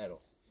scrap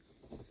metal.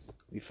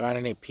 You find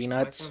any I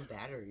peanuts? found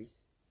batteries.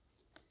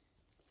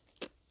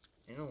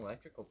 And an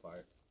electrical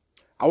part.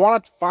 I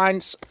want to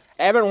find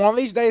Evan. One of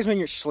these days when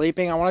you're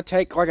sleeping, I want to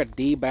take like a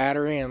D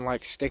battery and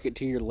like stick it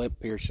to your lip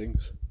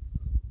piercings.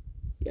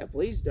 Yeah,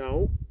 please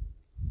don't.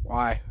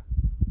 Why?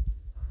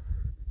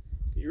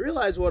 You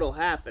realize what'll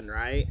happen,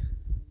 right?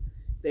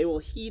 They will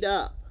heat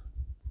up.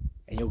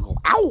 And you'll go,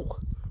 ow!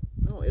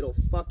 No, it'll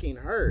fucking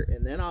hurt,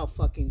 and then I'll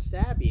fucking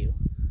stab you.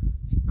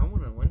 I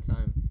want to one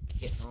time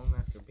get home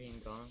after being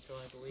gone for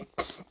like a week.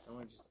 I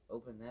want to just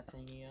open that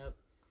thingy up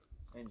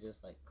and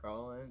just like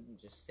crawl in and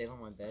just sit on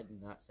my bed and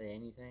not say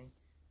anything.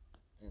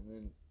 and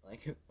then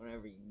like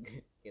whenever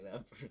you get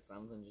up or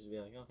something, just be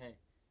like, oh hey.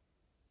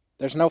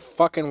 There's no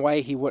fucking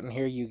way he wouldn't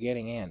hear you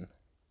getting in.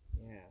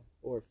 Yeah,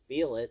 or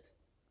feel it.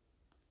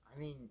 I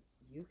mean,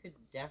 you could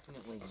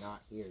definitely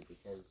not hear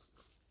because,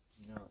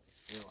 you know,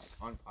 if you're like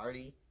on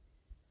party.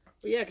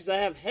 But yeah, because I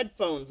have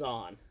headphones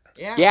on.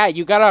 Yeah. Yeah,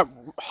 you gotta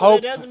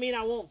hope. But it doesn't mean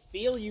I won't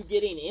feel you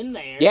getting in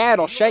there. Yeah,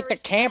 it'll shake the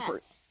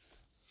camper.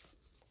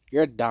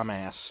 You're a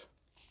dumbass.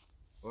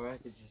 Or I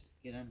could just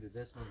get under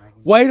this one.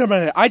 Wait a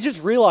minute. I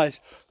just realized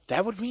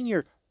that would mean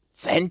you're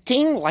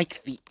venting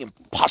like the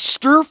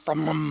imposter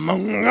from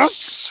Among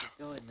Us.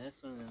 Go in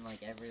this one and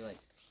like every like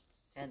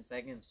 10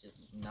 seconds just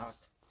knock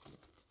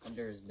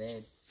under his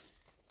bed.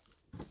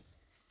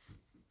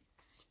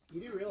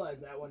 You do realize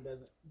that one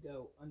doesn't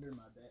go under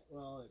my bed.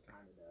 Well, it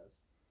kind of does.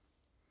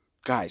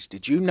 Guys,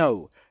 did you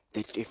know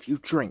that if you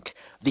drink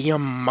the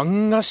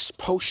Among Us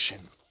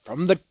potion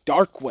from the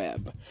dark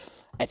web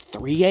at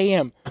 3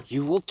 a.m.,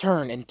 you will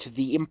turn into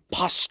the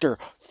imposter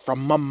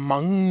from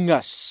Among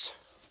Us?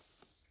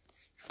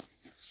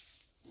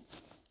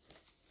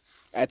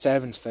 That's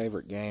Evan's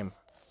favorite game.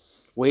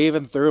 We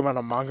even threw him an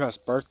Among Us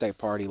birthday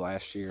party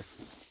last year.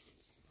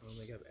 I don't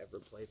think I've ever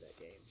played that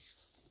game.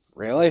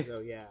 Really? So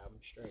yeah, I'm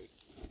straight.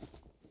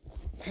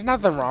 There's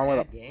nothing wrong with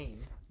it. Game.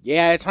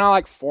 Yeah, it's not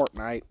like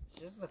Fortnite. It's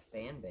just the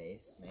fan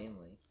base,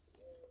 mainly.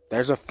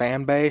 There's a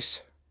fan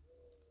base.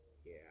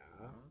 Yeah.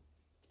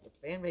 The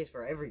fan base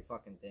for every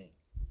fucking thing.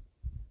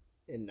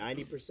 And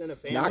 90% of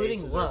fan Not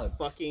bases including are Lugs,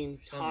 fucking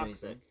for some toxic.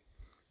 reason.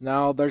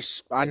 No,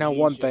 there's. I know He's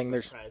one just thing. the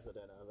There's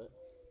president of it.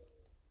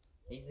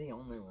 He's the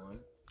only one.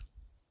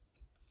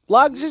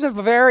 Lugs is a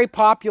very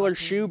popular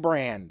shoe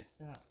brand.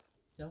 Stop.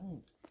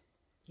 Don't.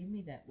 Give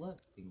me that look,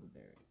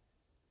 Dingleberry.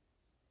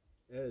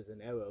 There's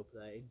an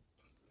aeroplane.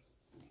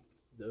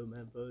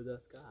 Zooming through the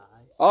sky.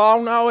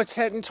 Oh no, it's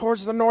heading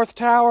towards the North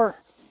Tower.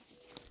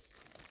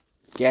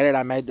 Get it?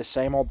 I made the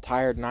same old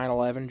tired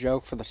 9/11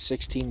 joke for the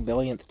 16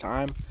 billionth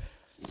time.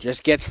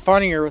 Just gets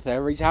funnier with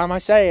every time I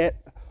say it.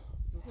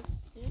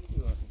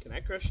 Can I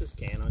crush this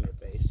can on your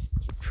face?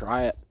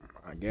 Try it,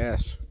 I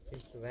guess.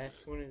 It's the last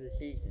one of the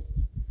season.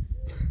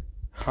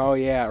 Oh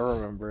yeah, I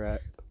remember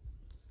that.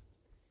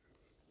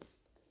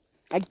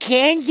 I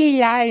can't get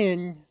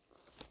lying.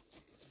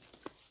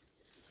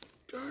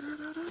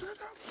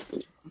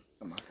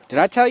 Did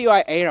I tell you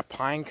I ate a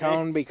pine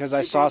cone because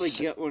I saw...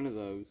 get one of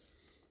those.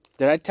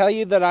 Did I tell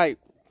you that I...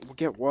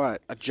 Get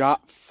what? A job...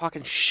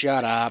 Fucking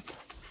shut up.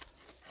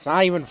 It's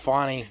not even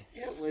funny.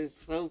 It was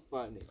so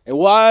funny. It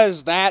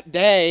was that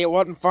day. It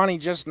wasn't funny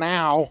just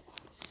now.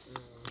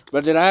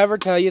 But did I ever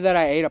tell you that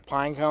I ate a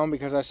pine cone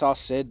because I saw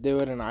Sid do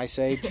it in Ice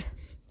Age?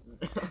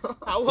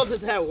 How well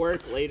did that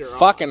work later on?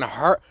 Fucking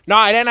hurt. No,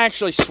 I didn't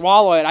actually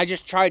swallow it. I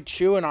just tried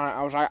chewing on it.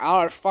 I was like,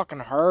 oh, it fucking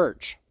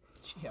hurts.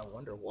 Gee, I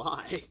wonder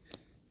why.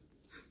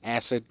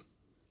 Acid.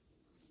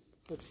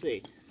 Let's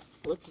see.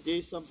 Let's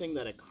do something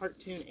that a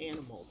cartoon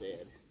animal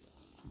did.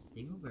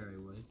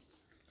 Dingleberry would.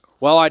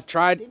 Well, I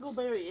tried...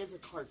 Dingleberry is a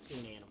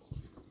cartoon animal.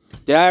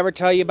 Did I ever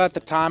tell you about the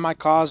time I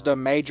caused a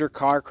major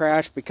car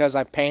crash because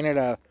I painted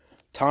a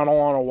tunnel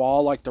on a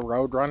wall like the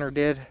Roadrunner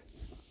did?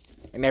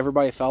 And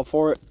everybody fell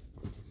for it?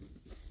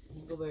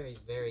 Dingleberry's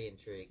very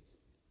intrigued.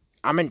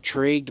 I'm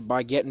intrigued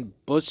by getting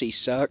pussy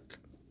sucked.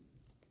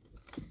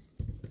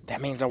 That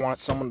means I want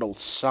someone to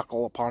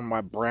suckle upon my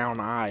brown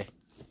eye.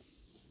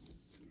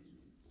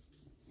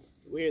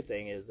 The weird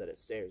thing is that it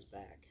stares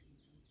back.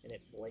 And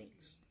it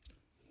blinks.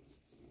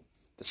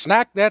 The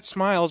snack that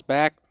smiles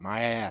back, my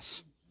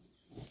ass.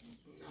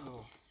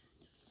 Oh.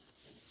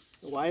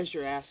 Why is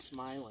your ass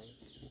smiling?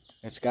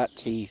 It's got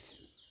teeth.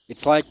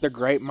 It's like the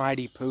Great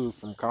Mighty Pooh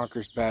from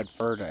Conker's Bad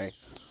Fur Day.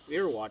 Have you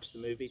ever watched the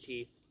movie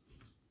Teeth?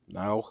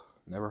 No,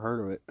 never heard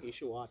of it. You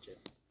should watch it.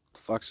 What the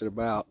fuck's it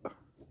about?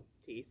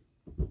 Teeth.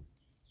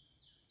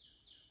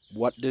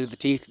 What do the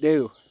teeth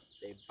do?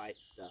 They bite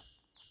stuff.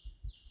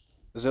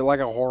 Is it like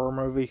a horror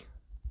movie?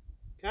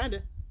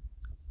 Kinda.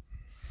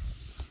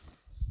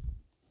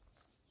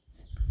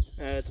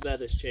 It's about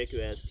this chick who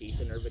has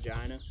teeth in her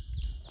vagina.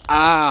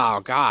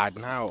 Oh, God,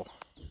 no.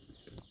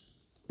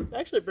 It's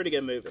actually a pretty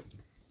good movie.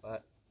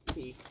 What?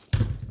 Teeth.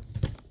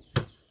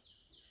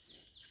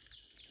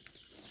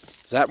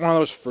 Is that one of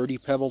those Fruity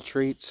Pebble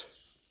treats?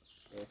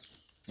 Yeah.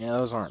 Yeah,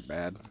 those aren't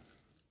bad.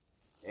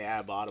 Yeah,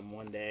 I bought them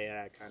one day and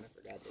I kind of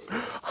forgot they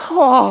were.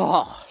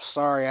 Oh,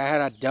 sorry, I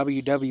had a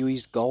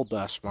WWE's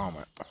Goldust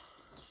moment.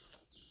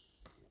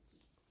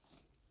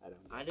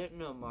 I didn't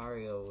know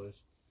Mario was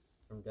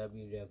from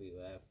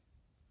WWF.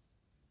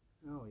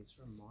 No, he's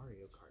from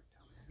Mario Kart.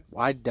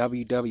 Why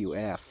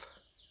WWF?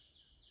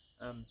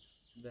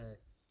 The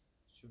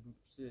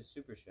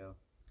Super Show.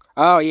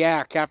 Oh,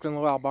 yeah, Captain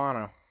Lou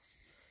Albano.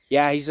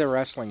 Yeah, he's a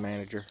wrestling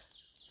manager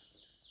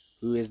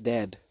who is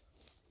dead.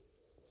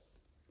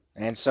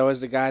 And so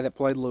is the guy that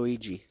played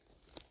Luigi.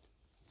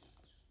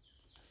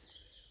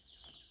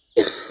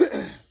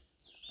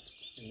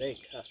 And they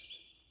cussed.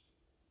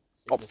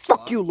 Oh,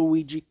 fuck you,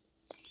 Luigi.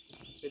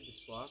 Sid the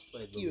Sloth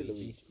played You, Luigi.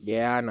 Luigi.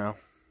 Yeah, I know.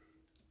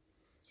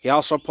 He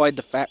also played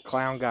the fat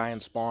clown guy in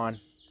Spawn.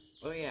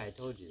 Oh yeah, I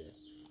told you this.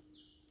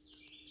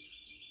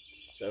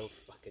 So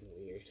fucking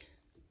weird.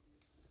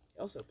 He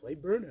also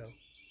played Bruno.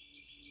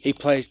 He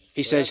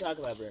says, Talk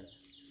about Bruno.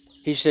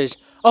 he says,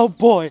 oh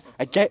boy,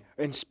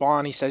 in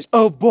Spawn, he says,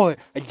 oh boy,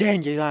 a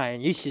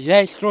dandelion. He says,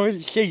 that's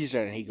Lord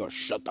Caesar. And he goes,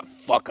 shut the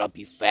fuck up,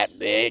 you fat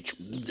bitch.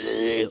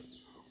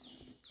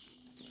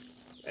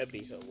 That'd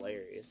be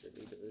hilarious if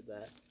he did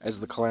that. As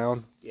the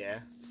clown? Yeah.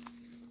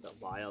 The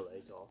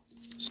violator.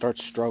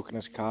 Starts stroking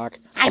his cock.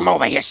 I'm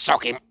over here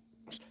soaking.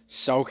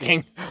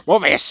 I'm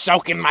over here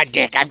soaking my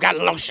dick. I've got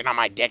lotion on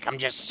my dick. I'm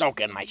just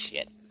soaking my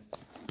shit.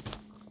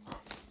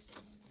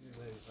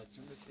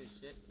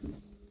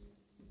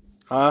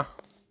 Huh?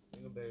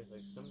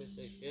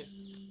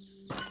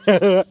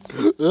 That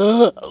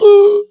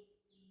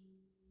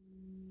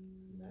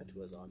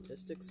was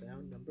autistic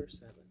sound number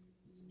 7.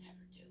 It's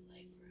never too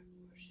late for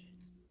abortion.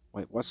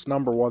 Wait, what's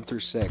number 1 through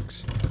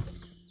 6?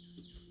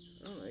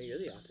 I don't know, you're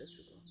the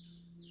autistic one.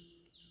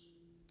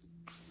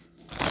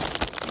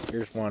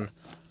 Here's one.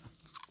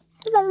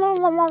 That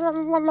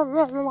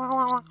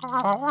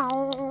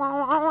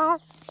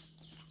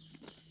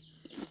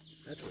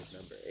was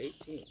number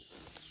 18.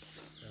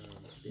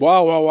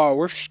 Whoa.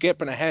 We're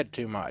skipping ahead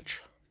too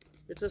much.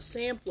 It's a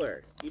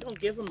sampler. You don't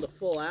give them the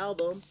full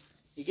album.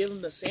 You give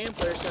them the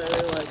sampler so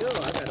they're like, oh,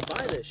 I gotta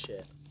buy this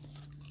shit.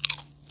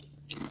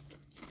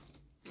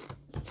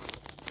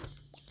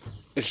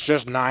 It's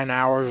just 9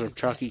 hours of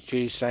Chuck E.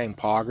 Cheese saying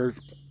poggers.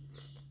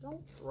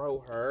 Don't throw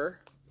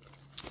her.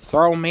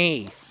 Throw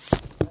me.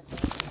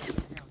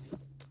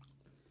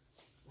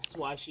 That's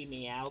why she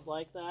meowed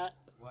like that?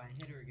 Well, I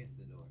hit her against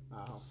the door.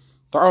 Oh.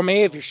 Throw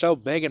me if you're so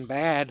big and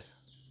bad.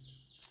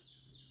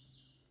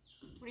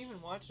 I don't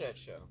even watch that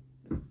show.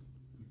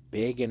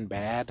 Big and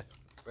bad?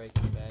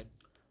 Breaking Bad.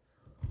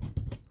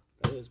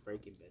 That is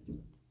Breaking Bad.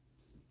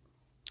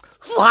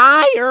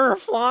 Fly or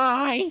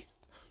fly.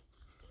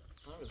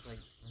 That was like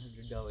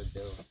 $100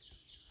 bill.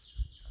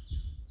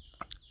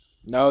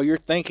 No, you're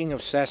thinking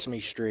of Sesame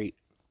Street.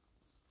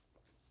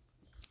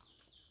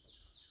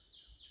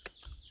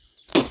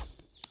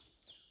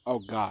 Oh,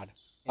 God.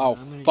 Yeah, Oh,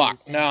 I'm gonna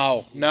fuck. do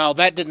No,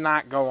 that did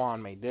not go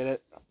on me, did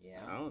it?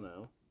 Yeah. I don't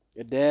know.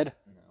 It did?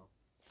 No.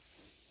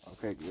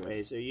 Okay, good.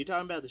 Wait, so are you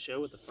talking about the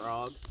show with the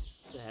frog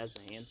that has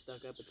the hand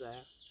stuck up its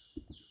ass?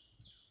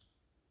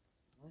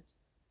 What?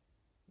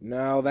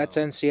 No, that's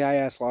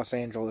NCIS Los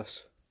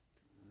Angeles.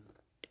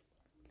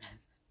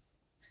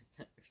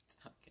 We're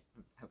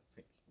talking about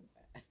Breaking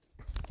Bad.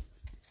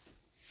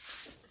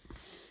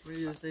 We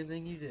did the same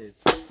thing you did.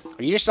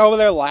 Are you just over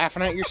there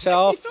laughing at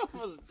yourself? You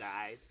almost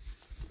died.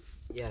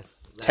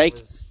 Yes, that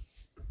was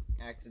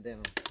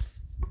accidental.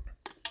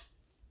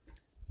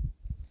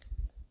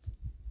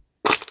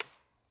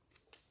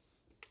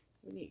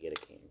 We need to get a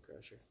Candy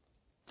Crusher.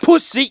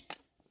 Pussy!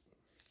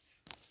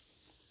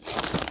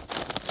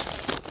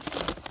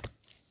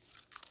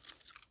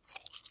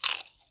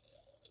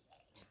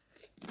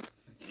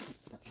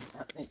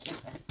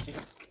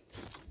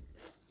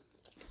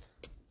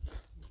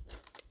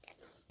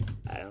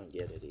 I don't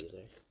get it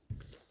either.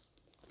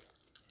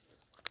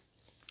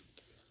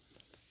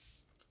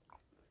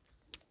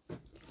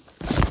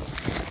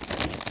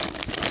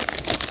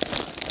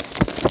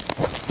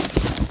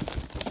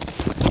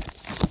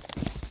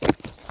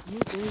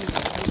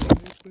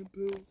 Enhancement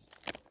pills.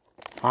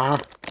 Huh?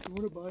 You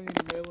want to buy any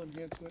male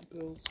enhancement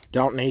pills?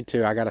 Don't need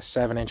to. I got a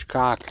 7-inch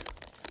cock.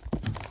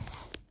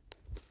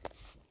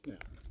 No.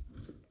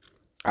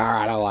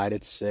 Alright, I lied.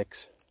 It's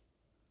 6.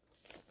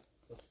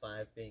 With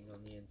 5 being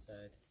on the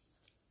inside.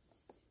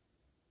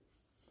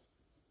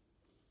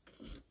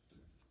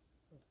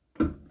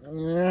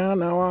 Yeah,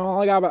 no, I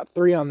only got about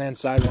 3 on the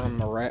inside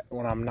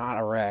when I'm not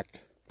erect.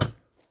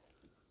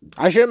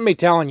 I shouldn't be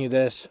telling you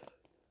this.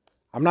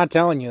 I'm not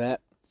telling you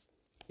that.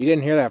 You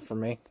didn't hear that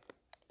from me.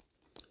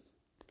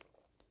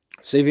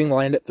 See if you can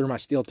land it through my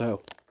steel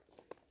toe.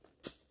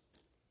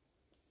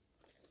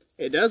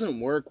 It doesn't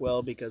work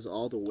well because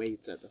all the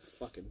weight's at the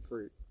fucking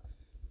fruit.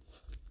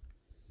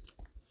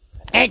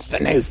 It's the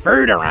new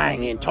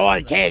fruiterang in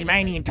Toy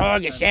Tasmanian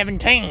Tiger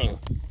 17.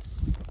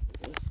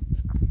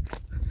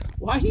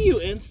 Why do you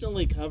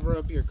instantly cover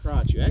up your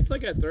crotch? You act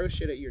like I throw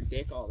shit at your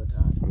dick all the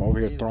time. I'm over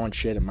here throwing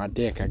shit at my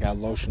dick. I got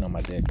lotion on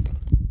my dick.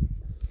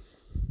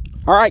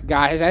 Alright,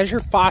 guys, as your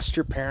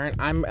foster parent,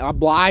 I'm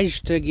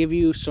obliged to give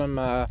you some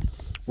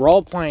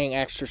role-playing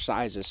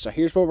exercises. So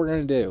here's what we're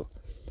going to do.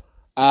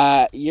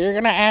 You're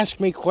going to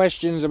ask me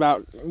questions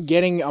about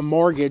getting a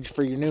mortgage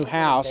for your new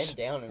house. Bend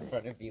down in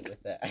front of you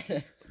with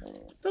that.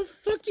 The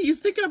fuck do you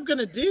think I'm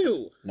gonna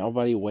do?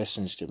 Nobody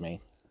listens to me.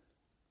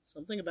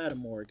 Something about a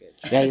mortgage.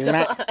 Yeah, you're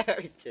gonna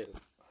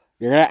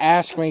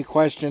ask me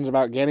questions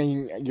about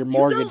getting your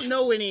mortgage. You don't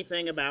know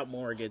anything about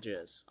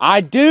mortgages.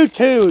 I do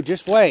too.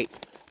 Just wait.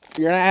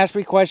 You're gonna ask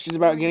me questions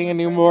about getting a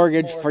new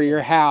mortgage for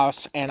your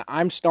house, and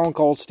I'm Stone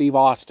Cold Steve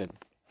Austin.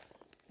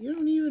 You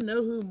don't even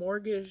know who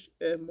Morgan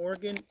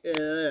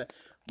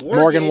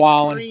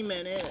Wallen.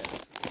 Freeman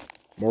is.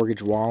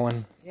 Mortgage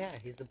Wallen. Yeah,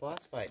 he's the boss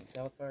fight in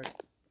South Park.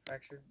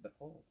 Fractured but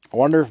whole. I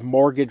wonder if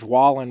Mortgage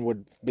Wallen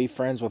would be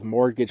friends with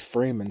Mortgage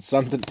Freeman.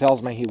 Something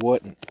tells me he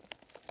wouldn't.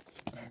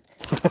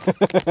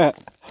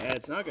 Yeah,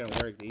 it's not gonna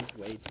work. These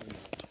way too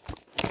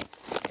much.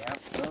 Yeah,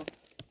 well.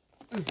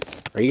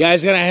 Are you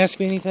guys gonna ask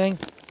me anything?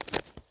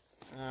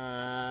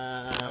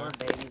 How are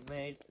babies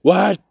made?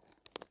 What?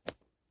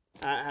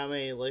 How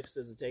many licks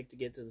does it take to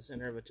get to the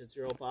center of a Tootsie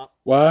Roll Pop?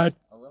 What?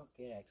 A little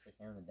kid actually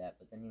counted that,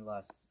 but then he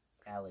lost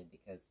tally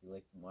because he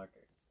licked the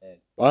marker instead.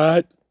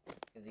 What?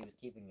 Because he was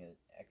keeping an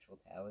actual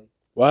tally.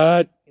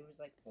 What? He was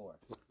like 4.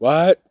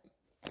 What?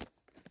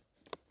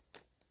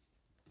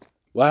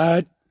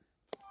 What?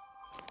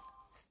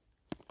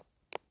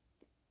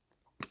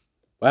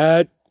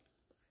 What?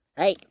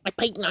 Hey, I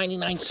paid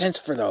 99 cents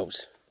for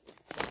those.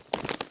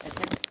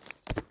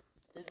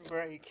 Didn't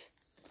break.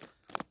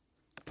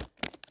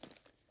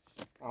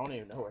 I don't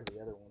even know where the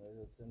other one is.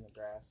 It's in the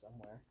grass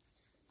somewhere.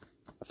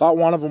 I thought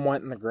one of them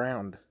went in the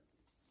ground.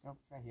 Oh,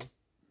 right here.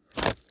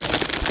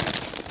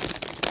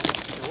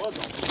 There was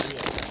only 3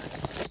 of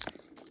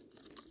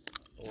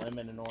them. A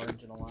lemon, an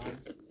orange, and a lime.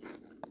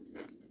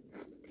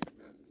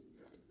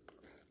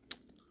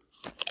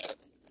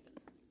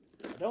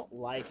 I don't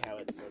like how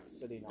it's like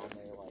sitting on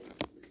there like...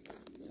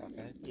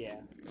 Okay.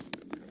 Yeah.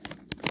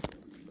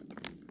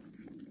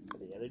 Are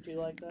the other 2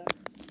 like that?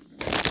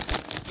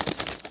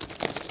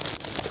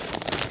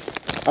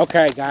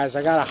 Okay, guys,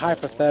 I got a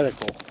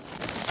hypothetical.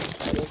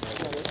 Yeah,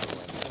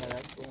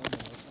 that's the lemon.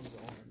 This one's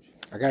orange.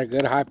 I got a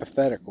good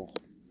hypothetical.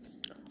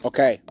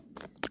 Okay,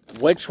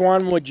 which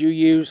one would you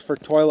use for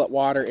toilet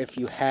water if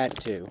you had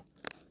to?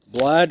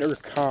 Blood or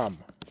cum?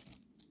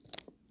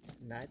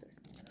 Neither.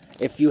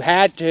 If you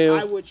had to...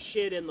 I would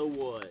shit in the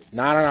woods.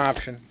 Not an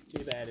option.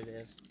 Too bad it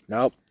is.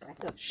 Nope.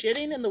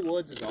 Shitting in the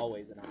woods is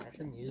always an That's a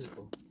option.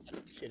 musical.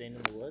 Shitting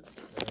in the woods?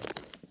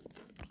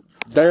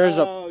 There's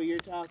Oh, you're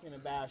talking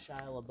about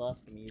Shia LaBeouf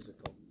the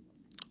musical.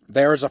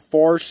 a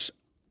force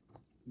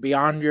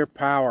beyond your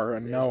power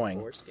and There's knowing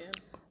a foreskin?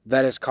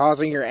 that is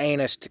causing your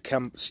anus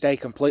to stay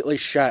completely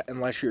shut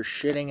unless you're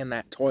shitting in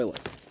that toilet.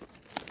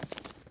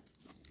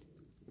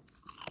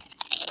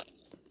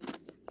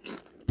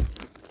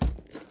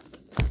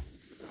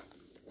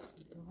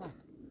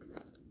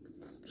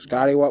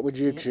 Scotty, what would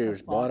you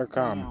choose, blood or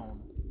cum?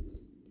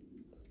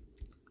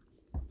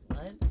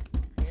 What?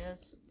 Yes.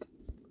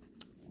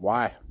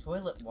 Why?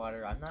 Toilet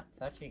water. I'm not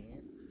touching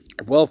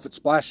it. Well, if it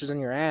splashes in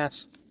your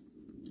ass.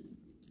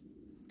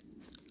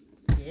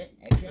 Get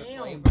extra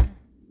Damn. flavor.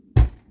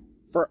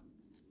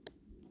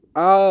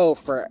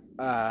 For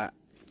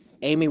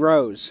Amy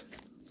Rose.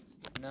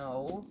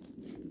 No.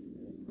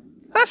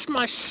 That's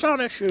my son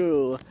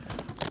issue.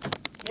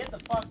 Get the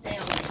fuck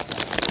down.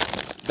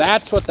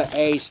 That's what the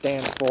A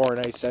stands for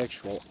in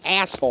asexual.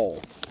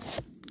 Asshole.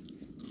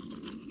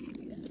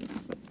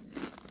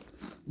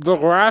 The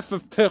graph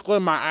of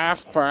tickling my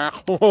ass crack.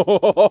 Evan,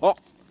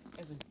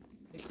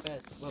 think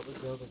fast. What was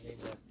Zelda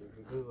named after?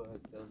 Who was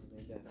Zelda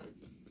named after?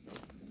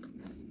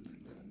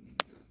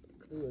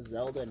 Who was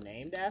Zelda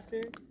named after?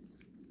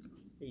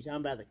 Are you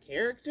talking about the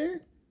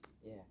character?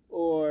 Yeah.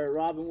 Or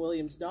Robin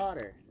Williams'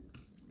 daughter?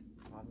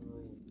 Robin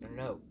Williams.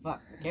 No,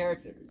 fuck. The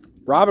character.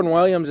 Robin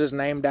Williams is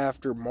named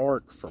after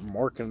Mork from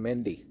Mork and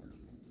Mindy.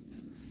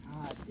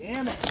 God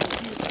damn it.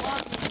 Would you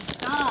fucking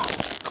stop?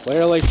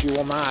 Clearly she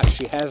will not.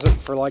 She hasn't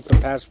for like the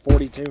past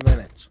 42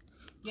 minutes.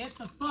 Get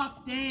the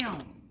fuck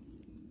down.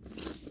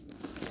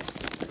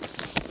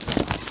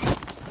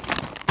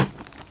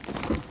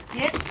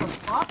 Get the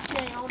fuck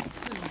down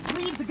to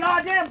leave the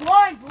goddamn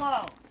blind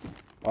flow.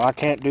 Well, I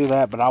can't do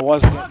that, but I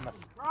was getting the,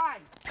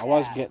 Christ. I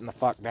was getting the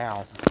fuck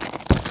down.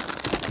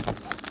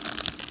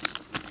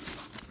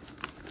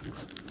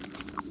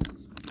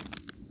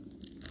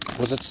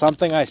 Was it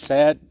something I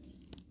said?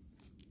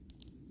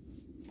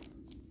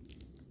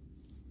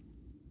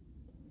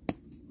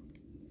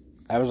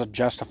 That was a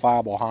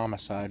justifiable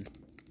homicide.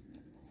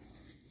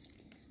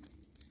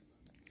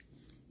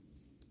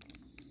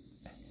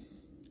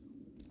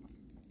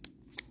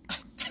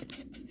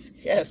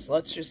 Yes,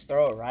 let's just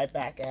throw it right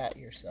back at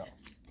yourself.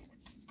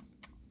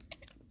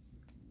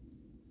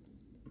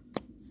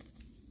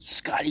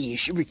 Scotty, you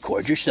should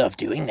record yourself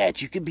doing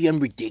that. You could be on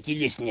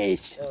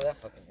ridiculousness. Oh, that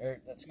fucking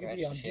hurt. That scratched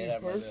the shit out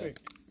of my neck.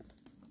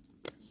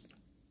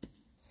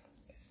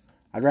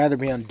 I'd rather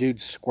be on Dude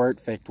Squirt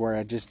Fict where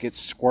I just get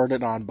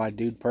squirted on by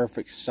Dude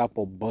Perfect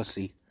supple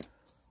bussy.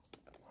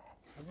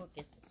 I will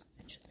get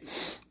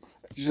this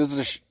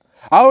eventually.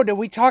 Oh, did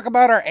we talk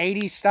about our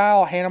 80s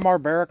style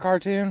Hanna-Barbera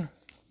cartoon?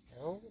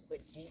 No, but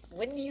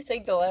when do you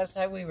think the last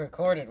time we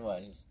recorded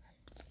was?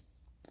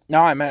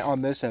 No, I meant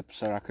on this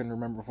episode. I couldn't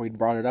remember if we'd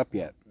brought it up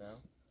yet. No.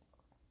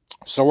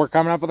 So we're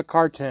coming up with a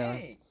cartoon.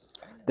 Hey.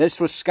 This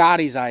was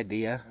Scotty's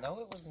idea. No,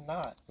 it was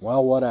not.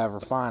 Well, whatever.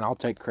 Fine, I'll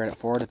take credit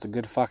for it. It's a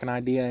good fucking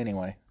idea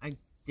anyway. I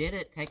did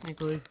it,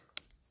 technically.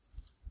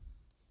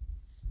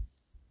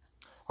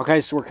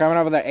 Okay, so we're coming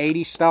up with an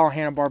 80s style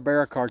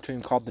Hanna-Barbera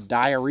cartoon called The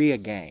Diarrhea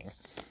Gang,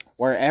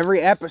 where every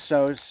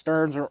episode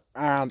turns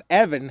around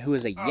Evan, who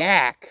is a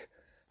yak,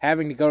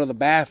 having to go to the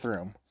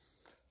bathroom.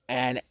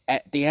 And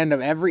at the end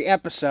of every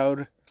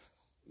episode,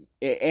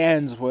 it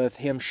ends with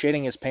him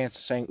shitting his pants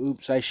and saying,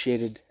 "Oops, I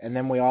shitted." And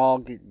then we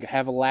all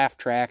have a laugh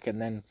track. And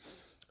then,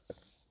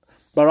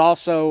 but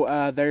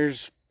also,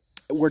 there's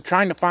we're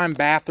trying to find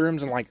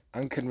bathrooms in like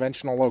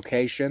unconventional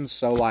locations.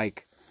 So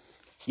like,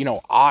 you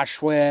know,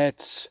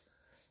 Auschwitz,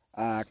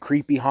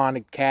 creepy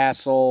haunted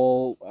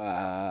castle,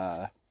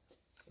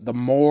 the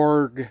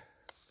morgue.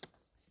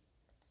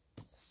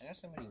 I know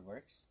somebody who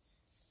works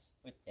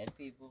with dead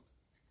people.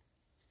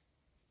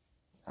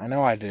 I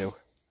know I do.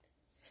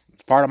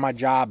 It's part of my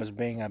job as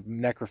being a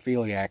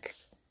necrophiliac.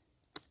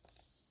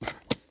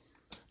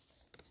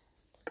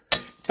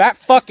 If that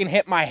fucking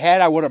hit my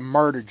head, I would have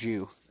murdered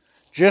you.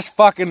 Just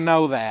fucking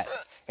know that.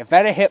 If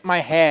that had hit my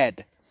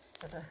head,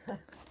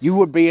 you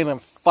would be in a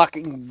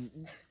fucking...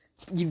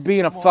 You'd be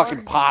in a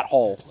fucking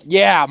pothole.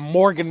 Yeah,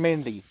 Morgan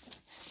Mindy.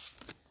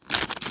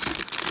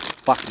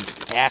 Fucking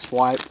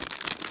asswipe.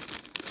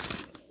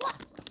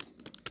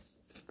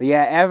 But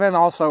yeah, Evan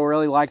also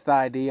really liked the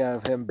idea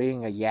of him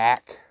being a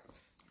yak.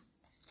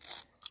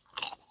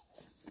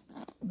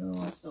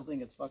 No, I still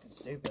think it's fucking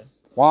stupid.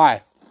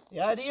 Why?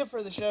 The idea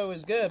for the show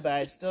is good, but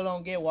I still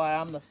don't get why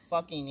I'm the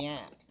fucking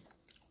yak.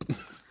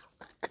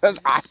 Because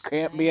I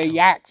can't be a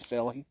yak,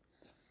 silly.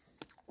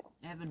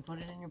 Evan, put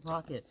it in your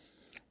pocket.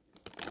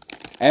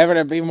 Evan,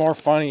 it'd be more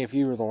funny if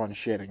you were the one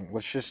shitting.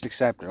 Let's just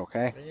accept it,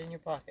 okay? Put it in your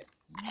pocket.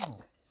 No.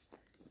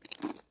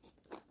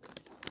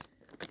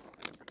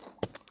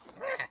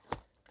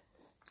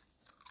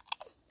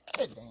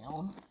 Sit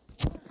down.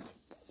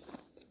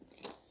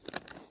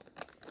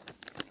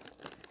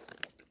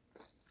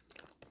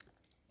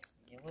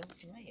 It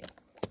was mail.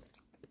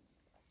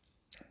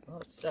 Oh,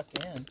 it's stuck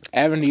in.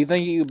 Evan, do you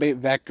think you could beat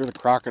Vector the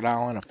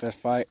Crocodile in a fist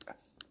fight?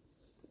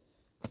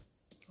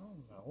 Oh,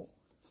 no.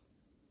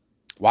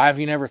 Why have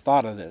you never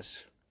thought of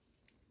this?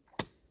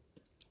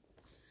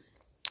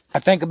 I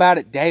think about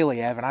it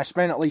daily, Evan. I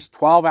spend at least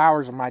 12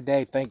 hours of my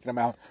day thinking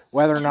about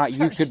whether or not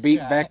you could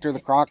beat Vector the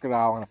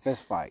Crocodile in a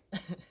fist fight.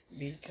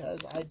 Because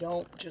I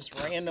don't just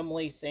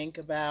randomly think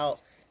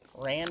about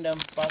random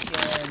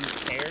fucking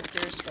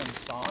characters from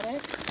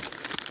Sonic.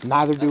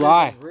 Neither do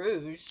I.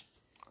 Rouge.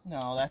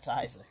 No, that's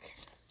Isaac.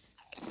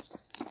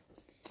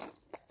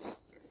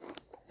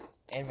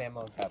 And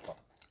Mamo and Peppa.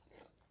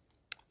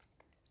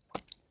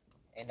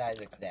 And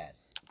Isaac's dad.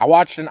 I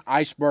watched an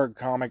iceberg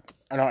comic,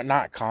 no,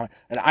 not comic,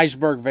 an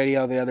iceberg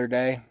video the other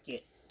day.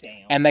 Get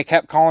down. And they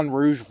kept calling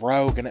Rouge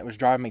Rogue, and it was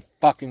driving me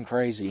fucking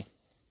crazy.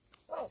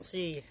 I'll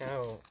see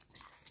how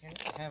you're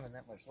not having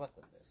that much luck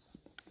with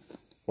this.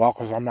 Well,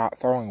 because I'm not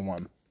throwing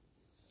one.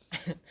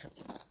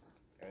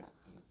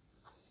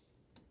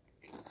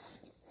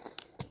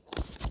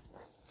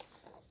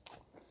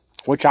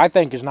 Which I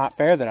think is not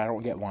fair that I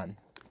don't get one.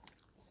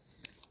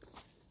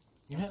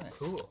 Yeah,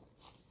 cool.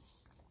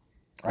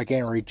 I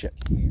can't reach it.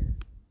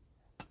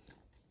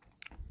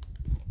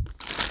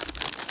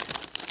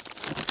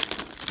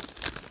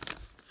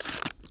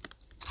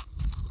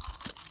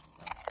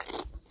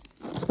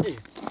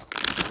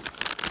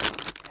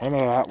 Hand me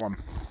that one.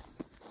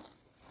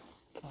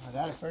 Oh, I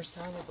got it first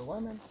time with the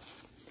lemon.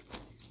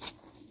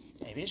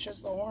 Maybe it's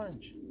just the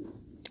orange.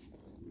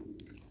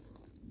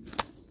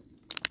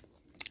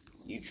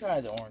 You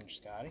try the orange,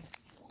 Scotty.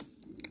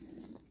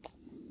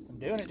 I'm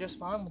doing it just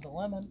fine with the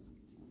lemon.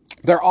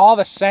 They're all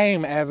the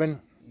same, Evan.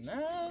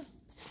 No.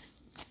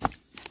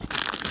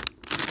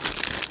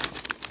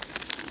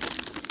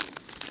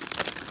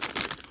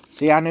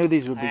 See, I knew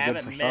these would be I good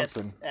haven't for missed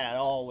something. at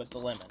all with the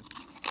lemon.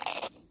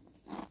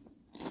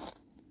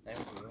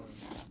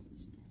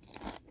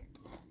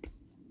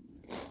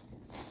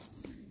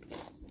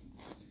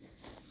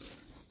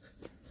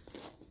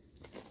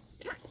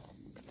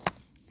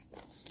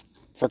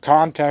 For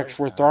context,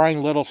 we're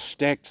throwing little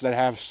sticks that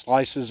have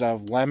slices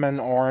of lemon,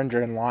 orange,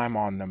 and lime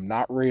on them.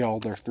 Not real,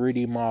 they're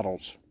 3D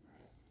models.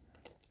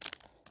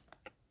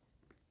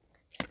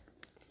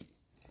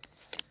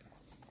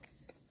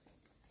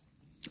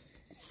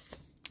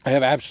 I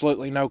have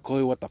absolutely no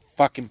clue what the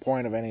fucking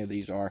point of any of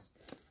these are.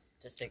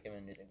 Just stick them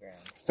into the ground.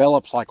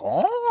 Philip's like,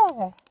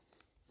 oh.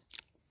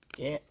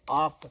 Get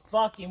off the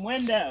fucking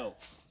window.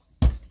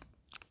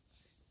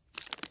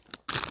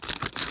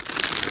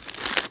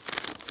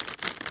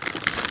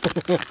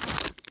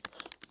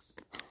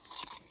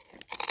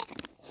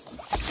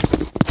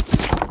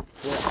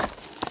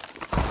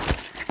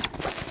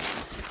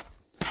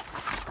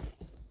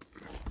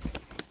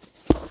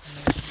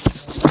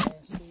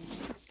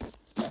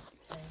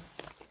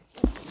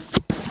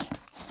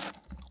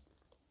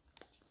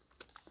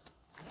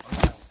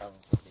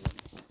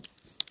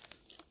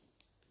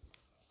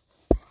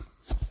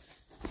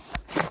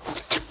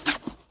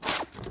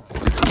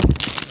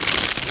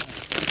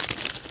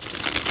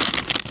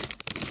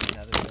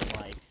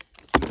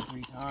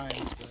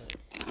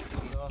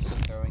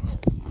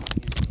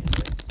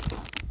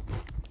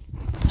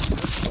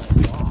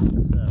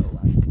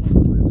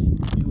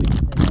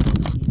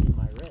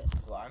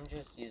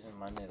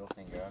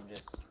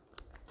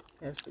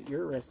 Yes, but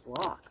your wrists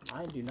lock.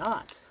 Mine do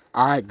not.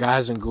 Alright,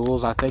 guys and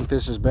ghouls, I think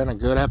this has been a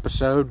good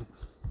episode.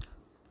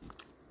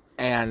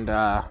 And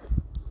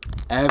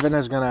Evan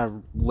is going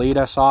to lead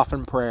us off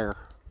in prayer.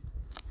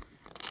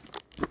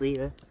 Lead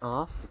us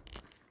off.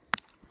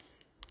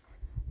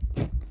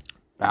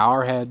 Bow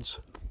our heads.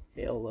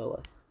 Hail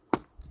Lilith.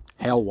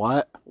 Hell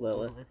what?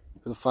 Lilith,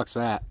 Who the fuck's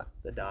that?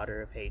 the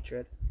daughter of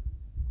hatred.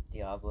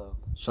 Diablo.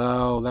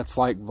 So that's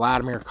like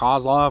Vladimir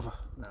Kozlov?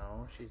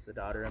 No, she's the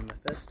daughter of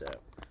Mephisto,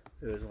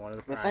 who is one of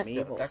the prime Mephisto.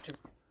 evils. Dr.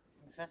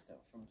 Mephisto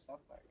from South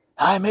Park.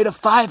 I made a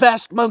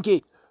 5-assed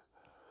monkey.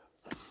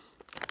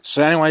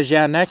 So anyways,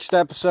 yeah, next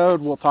episode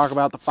we'll talk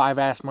about the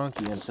 5-assed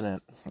monkey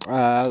incident.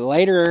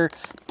 Later,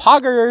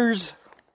 poggers!